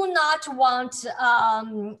you do not want,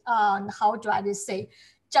 how do I say,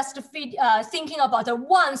 just thinking about the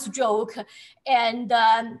one stroke and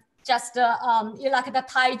just you like the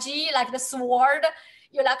Tai Chi, like the sword,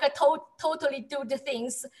 you like totally do the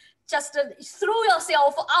things, just throw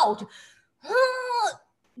yourself out,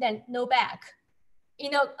 then no back. You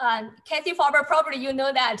know, Kathy Farber, probably you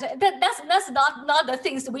know that. That's not the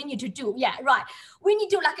things we need to do. Yeah, right. We need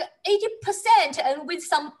to like 80% and with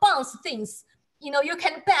some bounce things. You know, you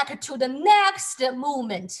can back to the next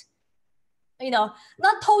movement. You know,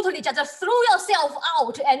 not totally just throw yourself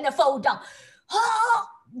out and fall down.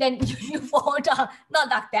 Then you fall down. Not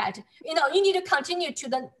like that. You know, you need to continue to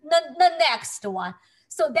the next one.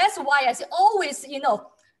 So that's why I say always, you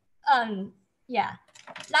know, yeah.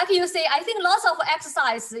 Like you say, I think lots of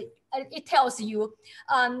exercise, it tells you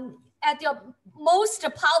at your most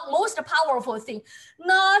powerful thing,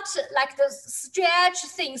 not like the stretch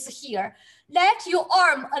things here. Let your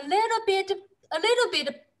arm a little bit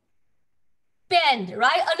bend,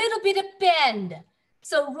 right? A little bit bend.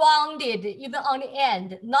 So rounded, even on the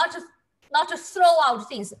end, not to throw out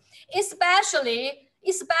things, especially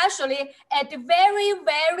at the very,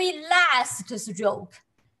 very last stroke.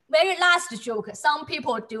 Very last stroke, some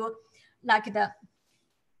people do like the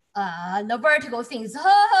vertical things.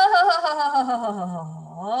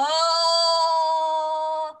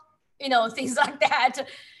 You know, things like that.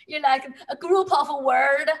 You like a group of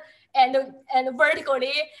word and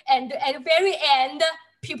vertically and at very end,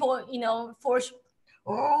 people, you know, for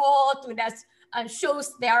do that and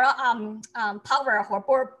shows their power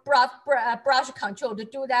or brush control to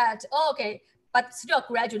do that. Okay, but still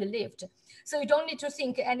gradually lift. So you don't need to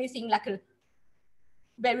think anything like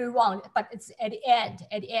very wrong, but it's at the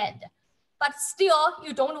end. But still,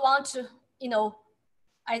 you don't want to, you know,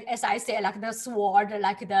 as I say, like the sword,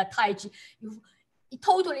 like the Tai Chi, you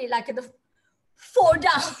totally like the fall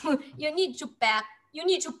down. You need to back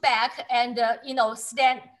and, you know,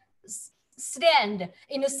 stand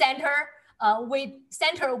in the center,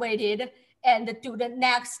 center weighted and do the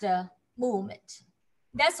next movement.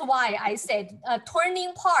 That's why I said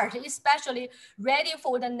turning part, especially ready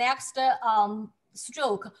for the next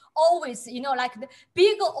stroke, always, you know, like the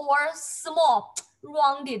big or small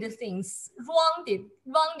rounded things, rounded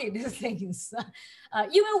things.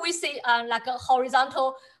 Even we say like a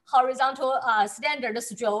horizontal standard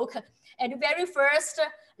stroke, and very first,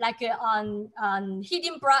 like on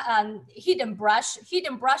hidden brush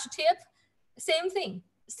tip, same thing,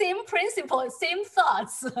 same principle, same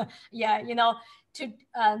thoughts. Yeah, you know, to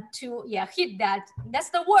hit that.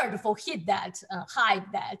 That's the word for hit that, hide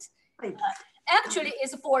that. Actually,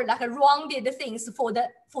 is for like a rounded things for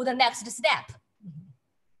the next step.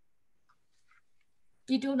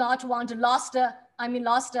 You do not want to lost the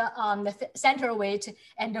center weight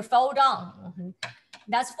and fall down.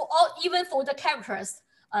 That's for all, even for the characters,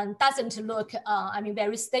 doesn't look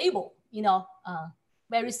very stable, you know,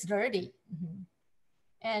 very sturdy.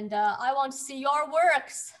 And I want to see your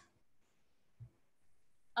works.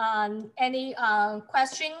 Any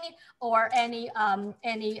question or any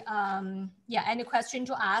question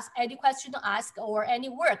to ask, or any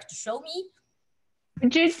work to show me?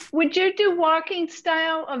 Would you do walking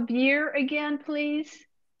style of year again, please?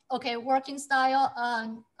 Okay, working style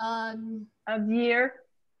of year.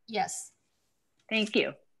 Yes. Thank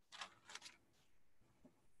you.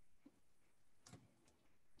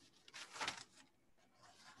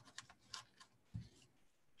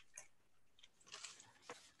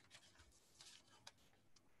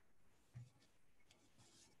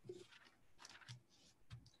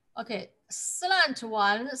 Okay, slant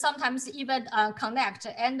one sometimes even connect,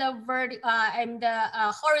 and the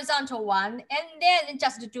horizontal one, and then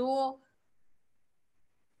just do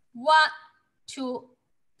 1, 2,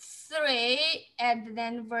 3, and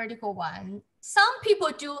then vertical one. Some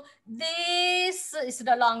people do this is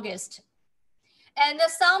the longest, and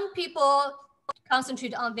some people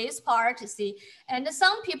concentrate on this part. See, and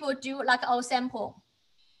some people do like our sample.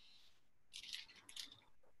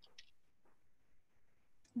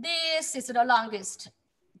 This is the longest.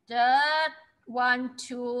 That 1,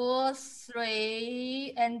 2,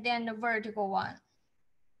 3, and then the vertical one.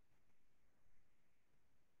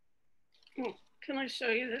 Can I show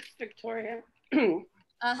you this, Victoria? Who's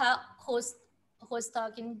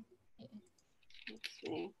talking? That's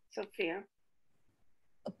me, Sophia.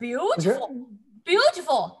 Beautiful, okay.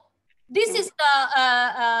 Beautiful. This is the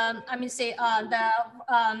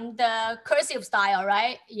the cursive style,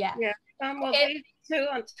 right? Yeah. Yeah. Well, okay. These two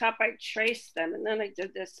on top, I traced them, and then I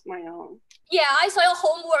did this my own. Yeah, I saw your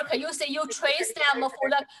homework. You say you trace them for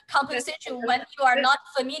the composition when you are not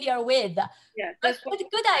familiar with. Yeah, good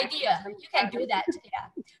idea. You can do that. Yeah.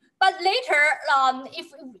 But later,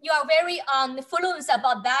 if you are very fluent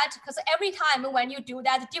about that, because every time when you do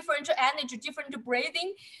that, different energy, different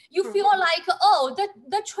breathing, you feel like, oh,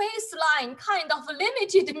 the trace line kind of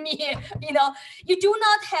limited me. You know, you do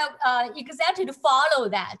not have exactly to follow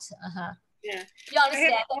that. Yeah. You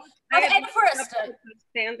understand? But at first,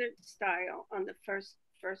 standard style on the first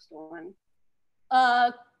one.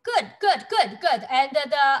 Good. And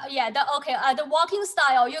the walking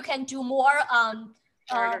style you can do more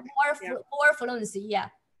more fluency. Yeah.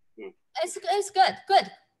 It's good,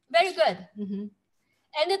 very good. And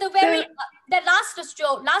the last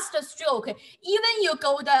stroke, even you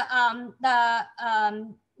go the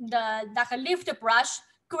lift brush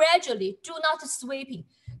gradually, do not sweeping,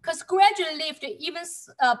 because gradually lift even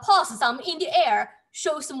pause some in the air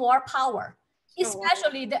shows more power.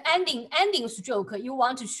 Especially the ending stroke, you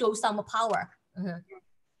want to show some power.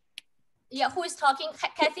 Yeah, who is talking?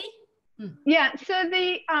 Kathy? Yeah, so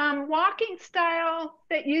the walking style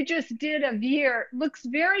that you just did of year looks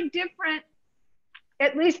very different,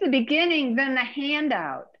 at least the beginning, than the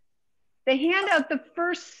handout. The handout, the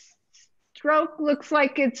first stroke looks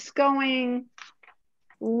like it's going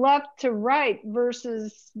left to right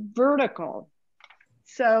versus vertical.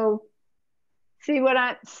 So see what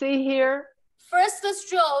I see here? First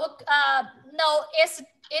stroke, no, it's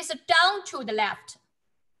down to the left,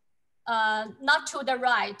 not to the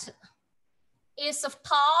right. It's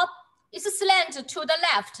top, it's a slant to the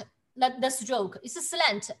left, the stroke. It's a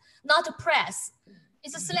slant, not a press.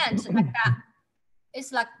 It's a slant like that.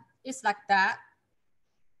 It's like that.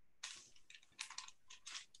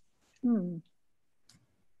 You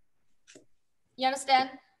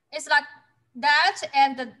understand? It's like that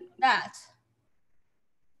and that.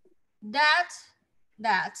 That.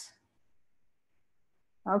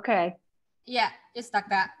 Okay. Yeah, it's like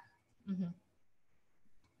that.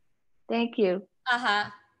 Thank you.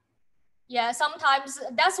 Yeah, sometimes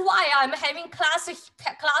that's why I'm having class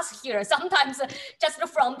here. Sometimes just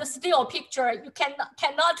from the still picture, you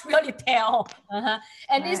cannot really tell.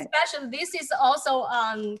 And especially this is also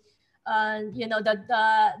you know,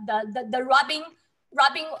 the rubbing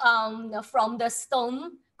rubbing from the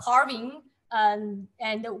stone carving, and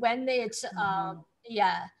when it's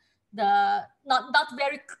yeah, the not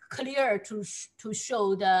very clear to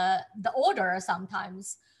show the order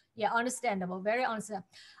sometimes. Yeah, understandable, very understandable.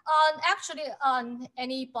 Actually,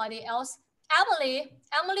 anybody else? Emily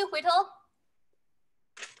Whittle.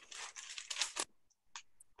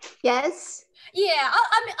 Yes. Yeah,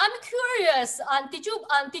 I'm curious. Did you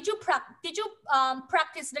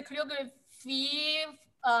practice the calligraphy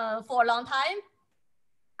for a long time?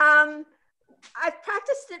 I've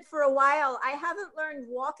practiced it for a while. I haven't learned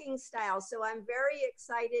walking style, so I'm very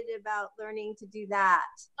excited about learning to do that.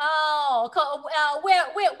 Oh,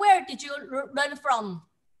 where did you learn from?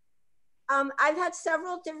 I've had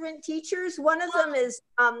several different teachers. One of them is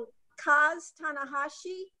Kaz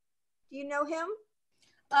Tanahashi. Do you know him?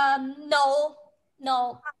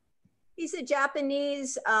 No. He's a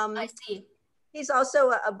Japanese. I see. He's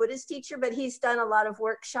also a Buddhist teacher, but he's done a lot of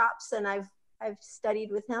workshops, and I've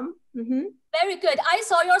studied with him. Mm-hmm. Very good. I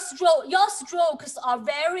saw your stroke. Your strokes are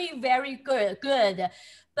very, very good.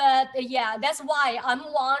 But yeah, that's why I'm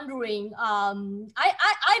wondering.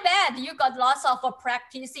 I bet you got lots of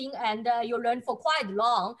practicing, and you learned for quite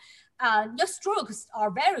long. Your strokes are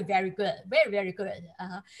very, very good. Very, very good.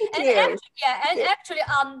 Actually,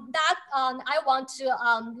 I want to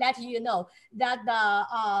let you know that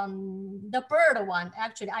the bird one,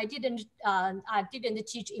 actually, I didn't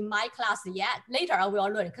teach in my class yet. Later I will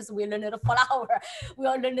learn, because we learned the flower, we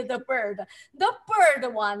will learn the bird. The bird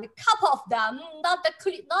one, couple of them, not the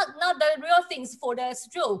real things for the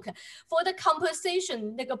stroke, for the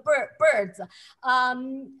composition, like birds.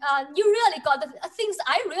 You really got the things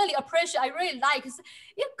I really appreciate. I really like.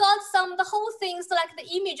 You got the whole things, like the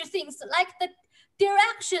image things, like the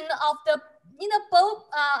direction of the both.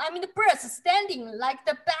 The birds standing, like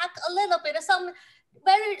the back a little bit, some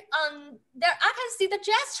very there. I can see the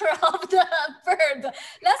gesture of the bird.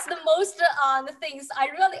 That's the most things I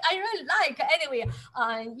really like. Anyway,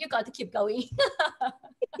 you got to keep going.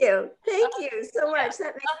 Thank you so much.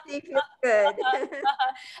 That makes me feel good.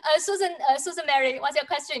 Susan Mary, what's your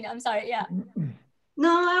question? I'm sorry. Yeah. No,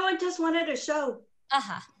 I just wanted to show.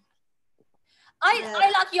 I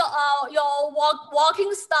like your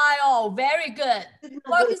walking style. Very good.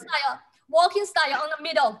 Walking style on the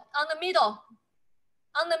middle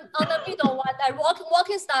one.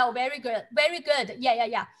 Walking style. Very good.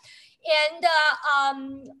 Yeah. And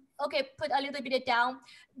okay, put a little bit down.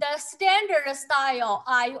 The standard style,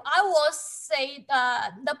 I will say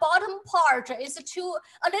the bottom part is a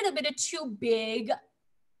little bit too big.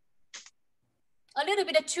 A little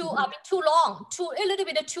bit too, too long, a little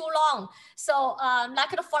bit too long. So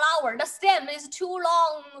like the flower, the stem is too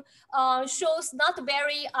long, shows not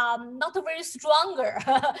very stronger.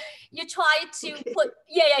 You try to put,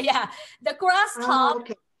 the grass top,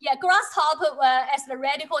 grass top as the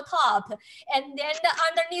radical top. And then the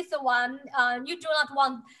underneath the one, you do not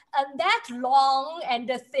want that long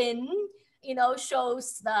and thin,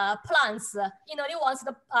 shows the plants, you want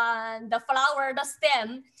the flower, the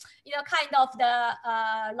stem, kind of the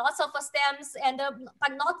lots of stems, and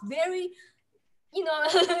but not very,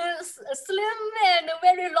 slim and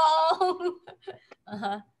very long.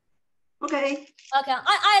 Okay.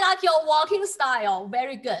 I like your walking style.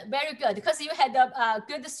 Very good, because you had a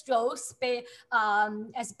good strokes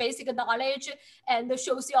as basic knowledge, and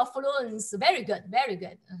shows your fluence. Very good.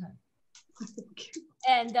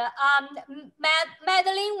 And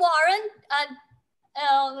Madeline Warren,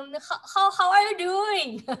 how are you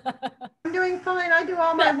doing? I'm doing fine. I do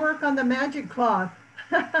all my work on the magic cloth.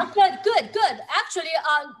 Good. Actually,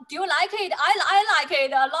 do you like it? I like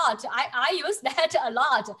it a lot. I use that a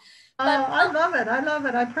lot. I love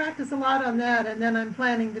it. I practice a lot on that, and then I'm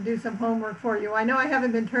planning to do some homework for you. I know I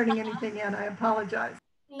haven't been turning anything in. I apologize.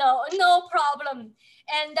 No problem.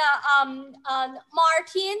 And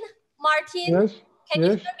Martin. Yes. Can you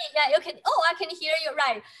hear me? Yeah, you can. Oh, I can hear you.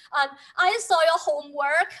 Right. I saw your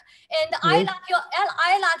homework, and I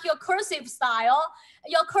like your cursive style.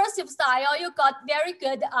 Your cursive style, you got very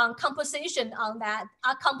good composition on that.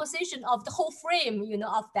 Composition of the whole frame,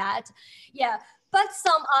 of that. Yeah. But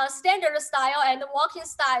some standard style and walking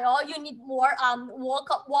style, you need more work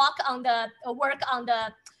on the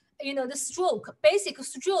the stroke, basic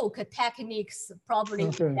stroke techniques, probably.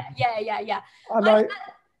 Okay. Yeah.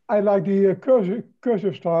 I like the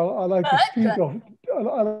cursive style. I like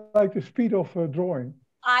the speed of drawing.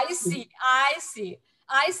 I see.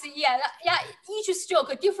 Yeah. Each stroke,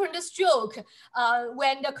 a different stroke.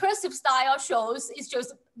 When the cursive style shows, it's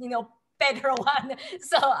just better one.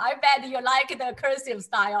 So I bet you like the cursive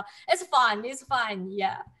style. It's fun.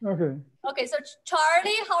 Yeah. Okay. So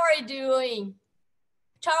Charlie, how are you doing?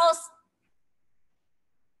 Charles,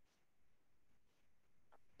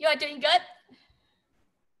 you are doing good?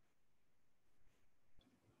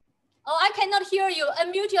 Oh, I cannot hear you.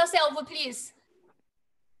 Unmute yourself, please.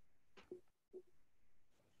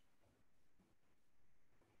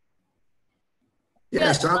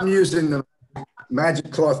 Yes, I'm using the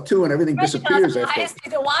magic cloth too, and everything disappears after. I see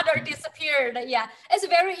the water disappeared. Yeah, it's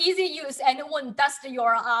very easy use and it won't dust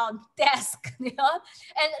your desk. You know?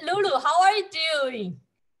 And Lulu, how are you doing?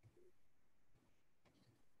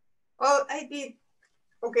 Oh, I did.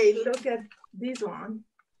 Okay, look at this one.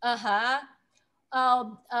 Good.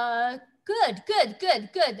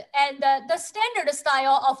 And the standard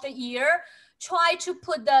style of the year, try to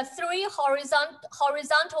put the 3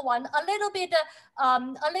 horizontal one a little bit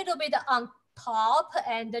on top,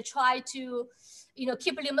 and try to, you know,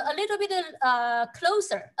 keep them a little bit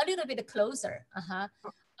closer,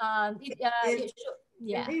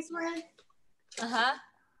 yeah. This way.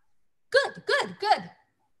 Good.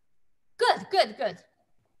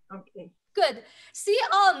 Okay. Good. See,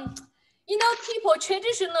 you know,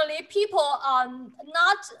 traditionally people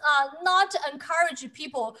not encourage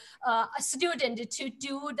people, a student to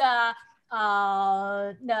do the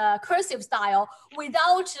cursive style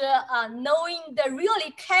without knowing the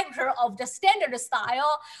really character of the standard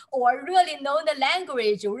style, or really know the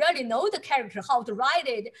language, really know the character, how to write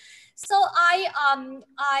it. So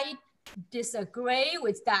I disagree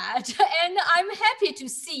with that, and I'm happy to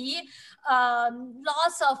see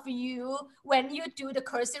lots of you, when you do the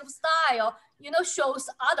cursive style, you know, shows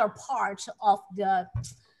other part of the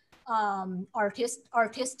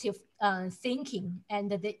artistic thinking,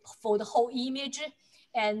 and for the whole image,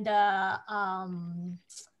 and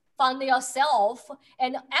find yourself.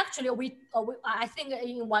 And actually I think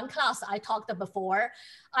in one class I talked before,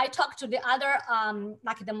 I talked to the other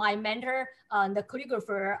my mentor, the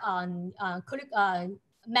calligrapher,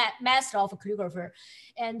 master of calligrapher,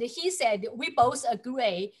 and he said we both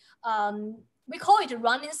agree, we call it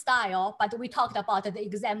running style, but we talked about the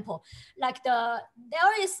example, like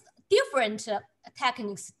there is different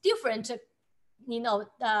techniques, different, you know,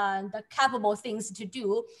 the capable things to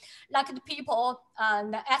do, like the people,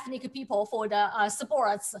 the ethnic people for the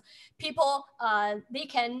sports people, they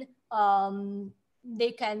can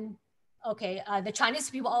okay, the Chinese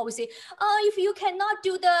people always say, if you cannot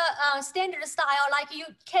do the standard style, like you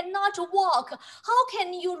cannot walk, how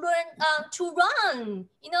can you learn to run?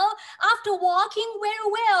 You know, after walking very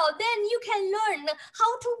well, then you can learn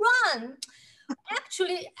how to run.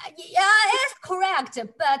 Actually, yeah, it's correct.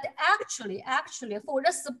 But actually, for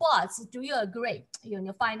the sports, do you agree?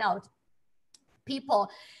 You find out people,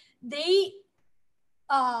 they,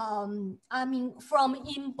 I mean, from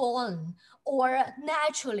inborn or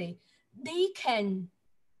naturally, they can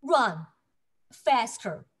run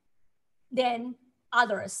faster than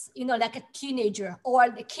others, you know, like a teenager or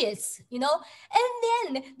the kids, you know. And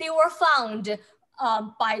then they were found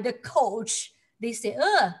by the coach. They say,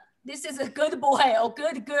 this is a good boy or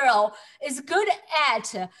good girl, is good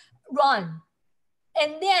at run.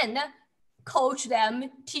 And then coach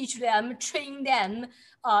them, teach them, train them,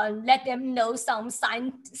 let them know some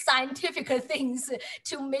scientific things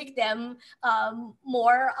to make them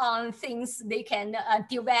more things they can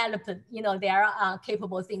develop, you know, their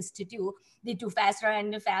capable things to do. They do faster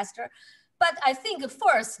and faster. But I think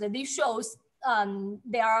first, this shows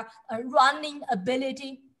their running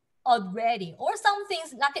ability already, or some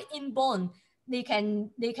things like inborn, they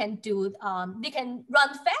can do, they can run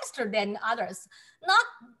faster than others.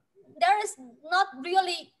 There is not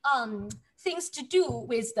really things to do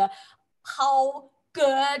with the how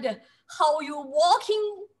good, how you're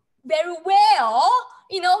walking very well.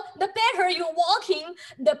 You know, the better you're walking,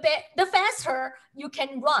 the faster you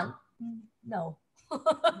can run. No.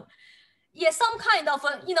 Yeah, some kind of,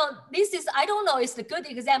 you know, this is, I don't know if it's a good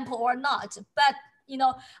example or not, but you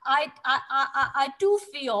know, I do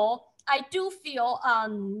feel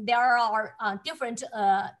there are different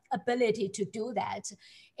ability to do that.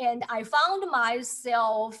 And I found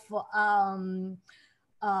myself, I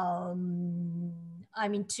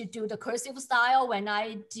mean, to do the cursive style when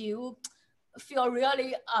I do feel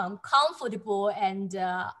really comfortable. And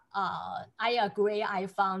I agree, I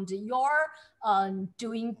found you're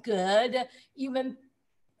doing good, even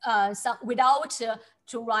without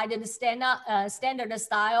to write in the standard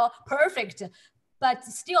style perfect, but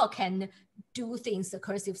still can do things the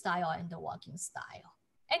cursive style and the walking style.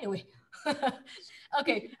 Anyway,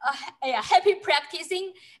 okay, yeah, happy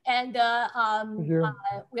practicing, and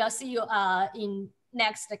we'll see you in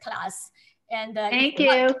next class. And thank you.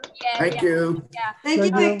 Yeah, Thank you. Yeah. Thank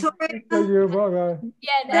you, Victoria. Thank you. Bye-bye.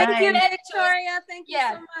 Yeah, Thank you, glad to- Victoria. Thank you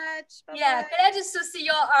yeah. so much. Bye-bye. Yeah, glad to see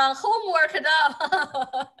your homework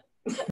now.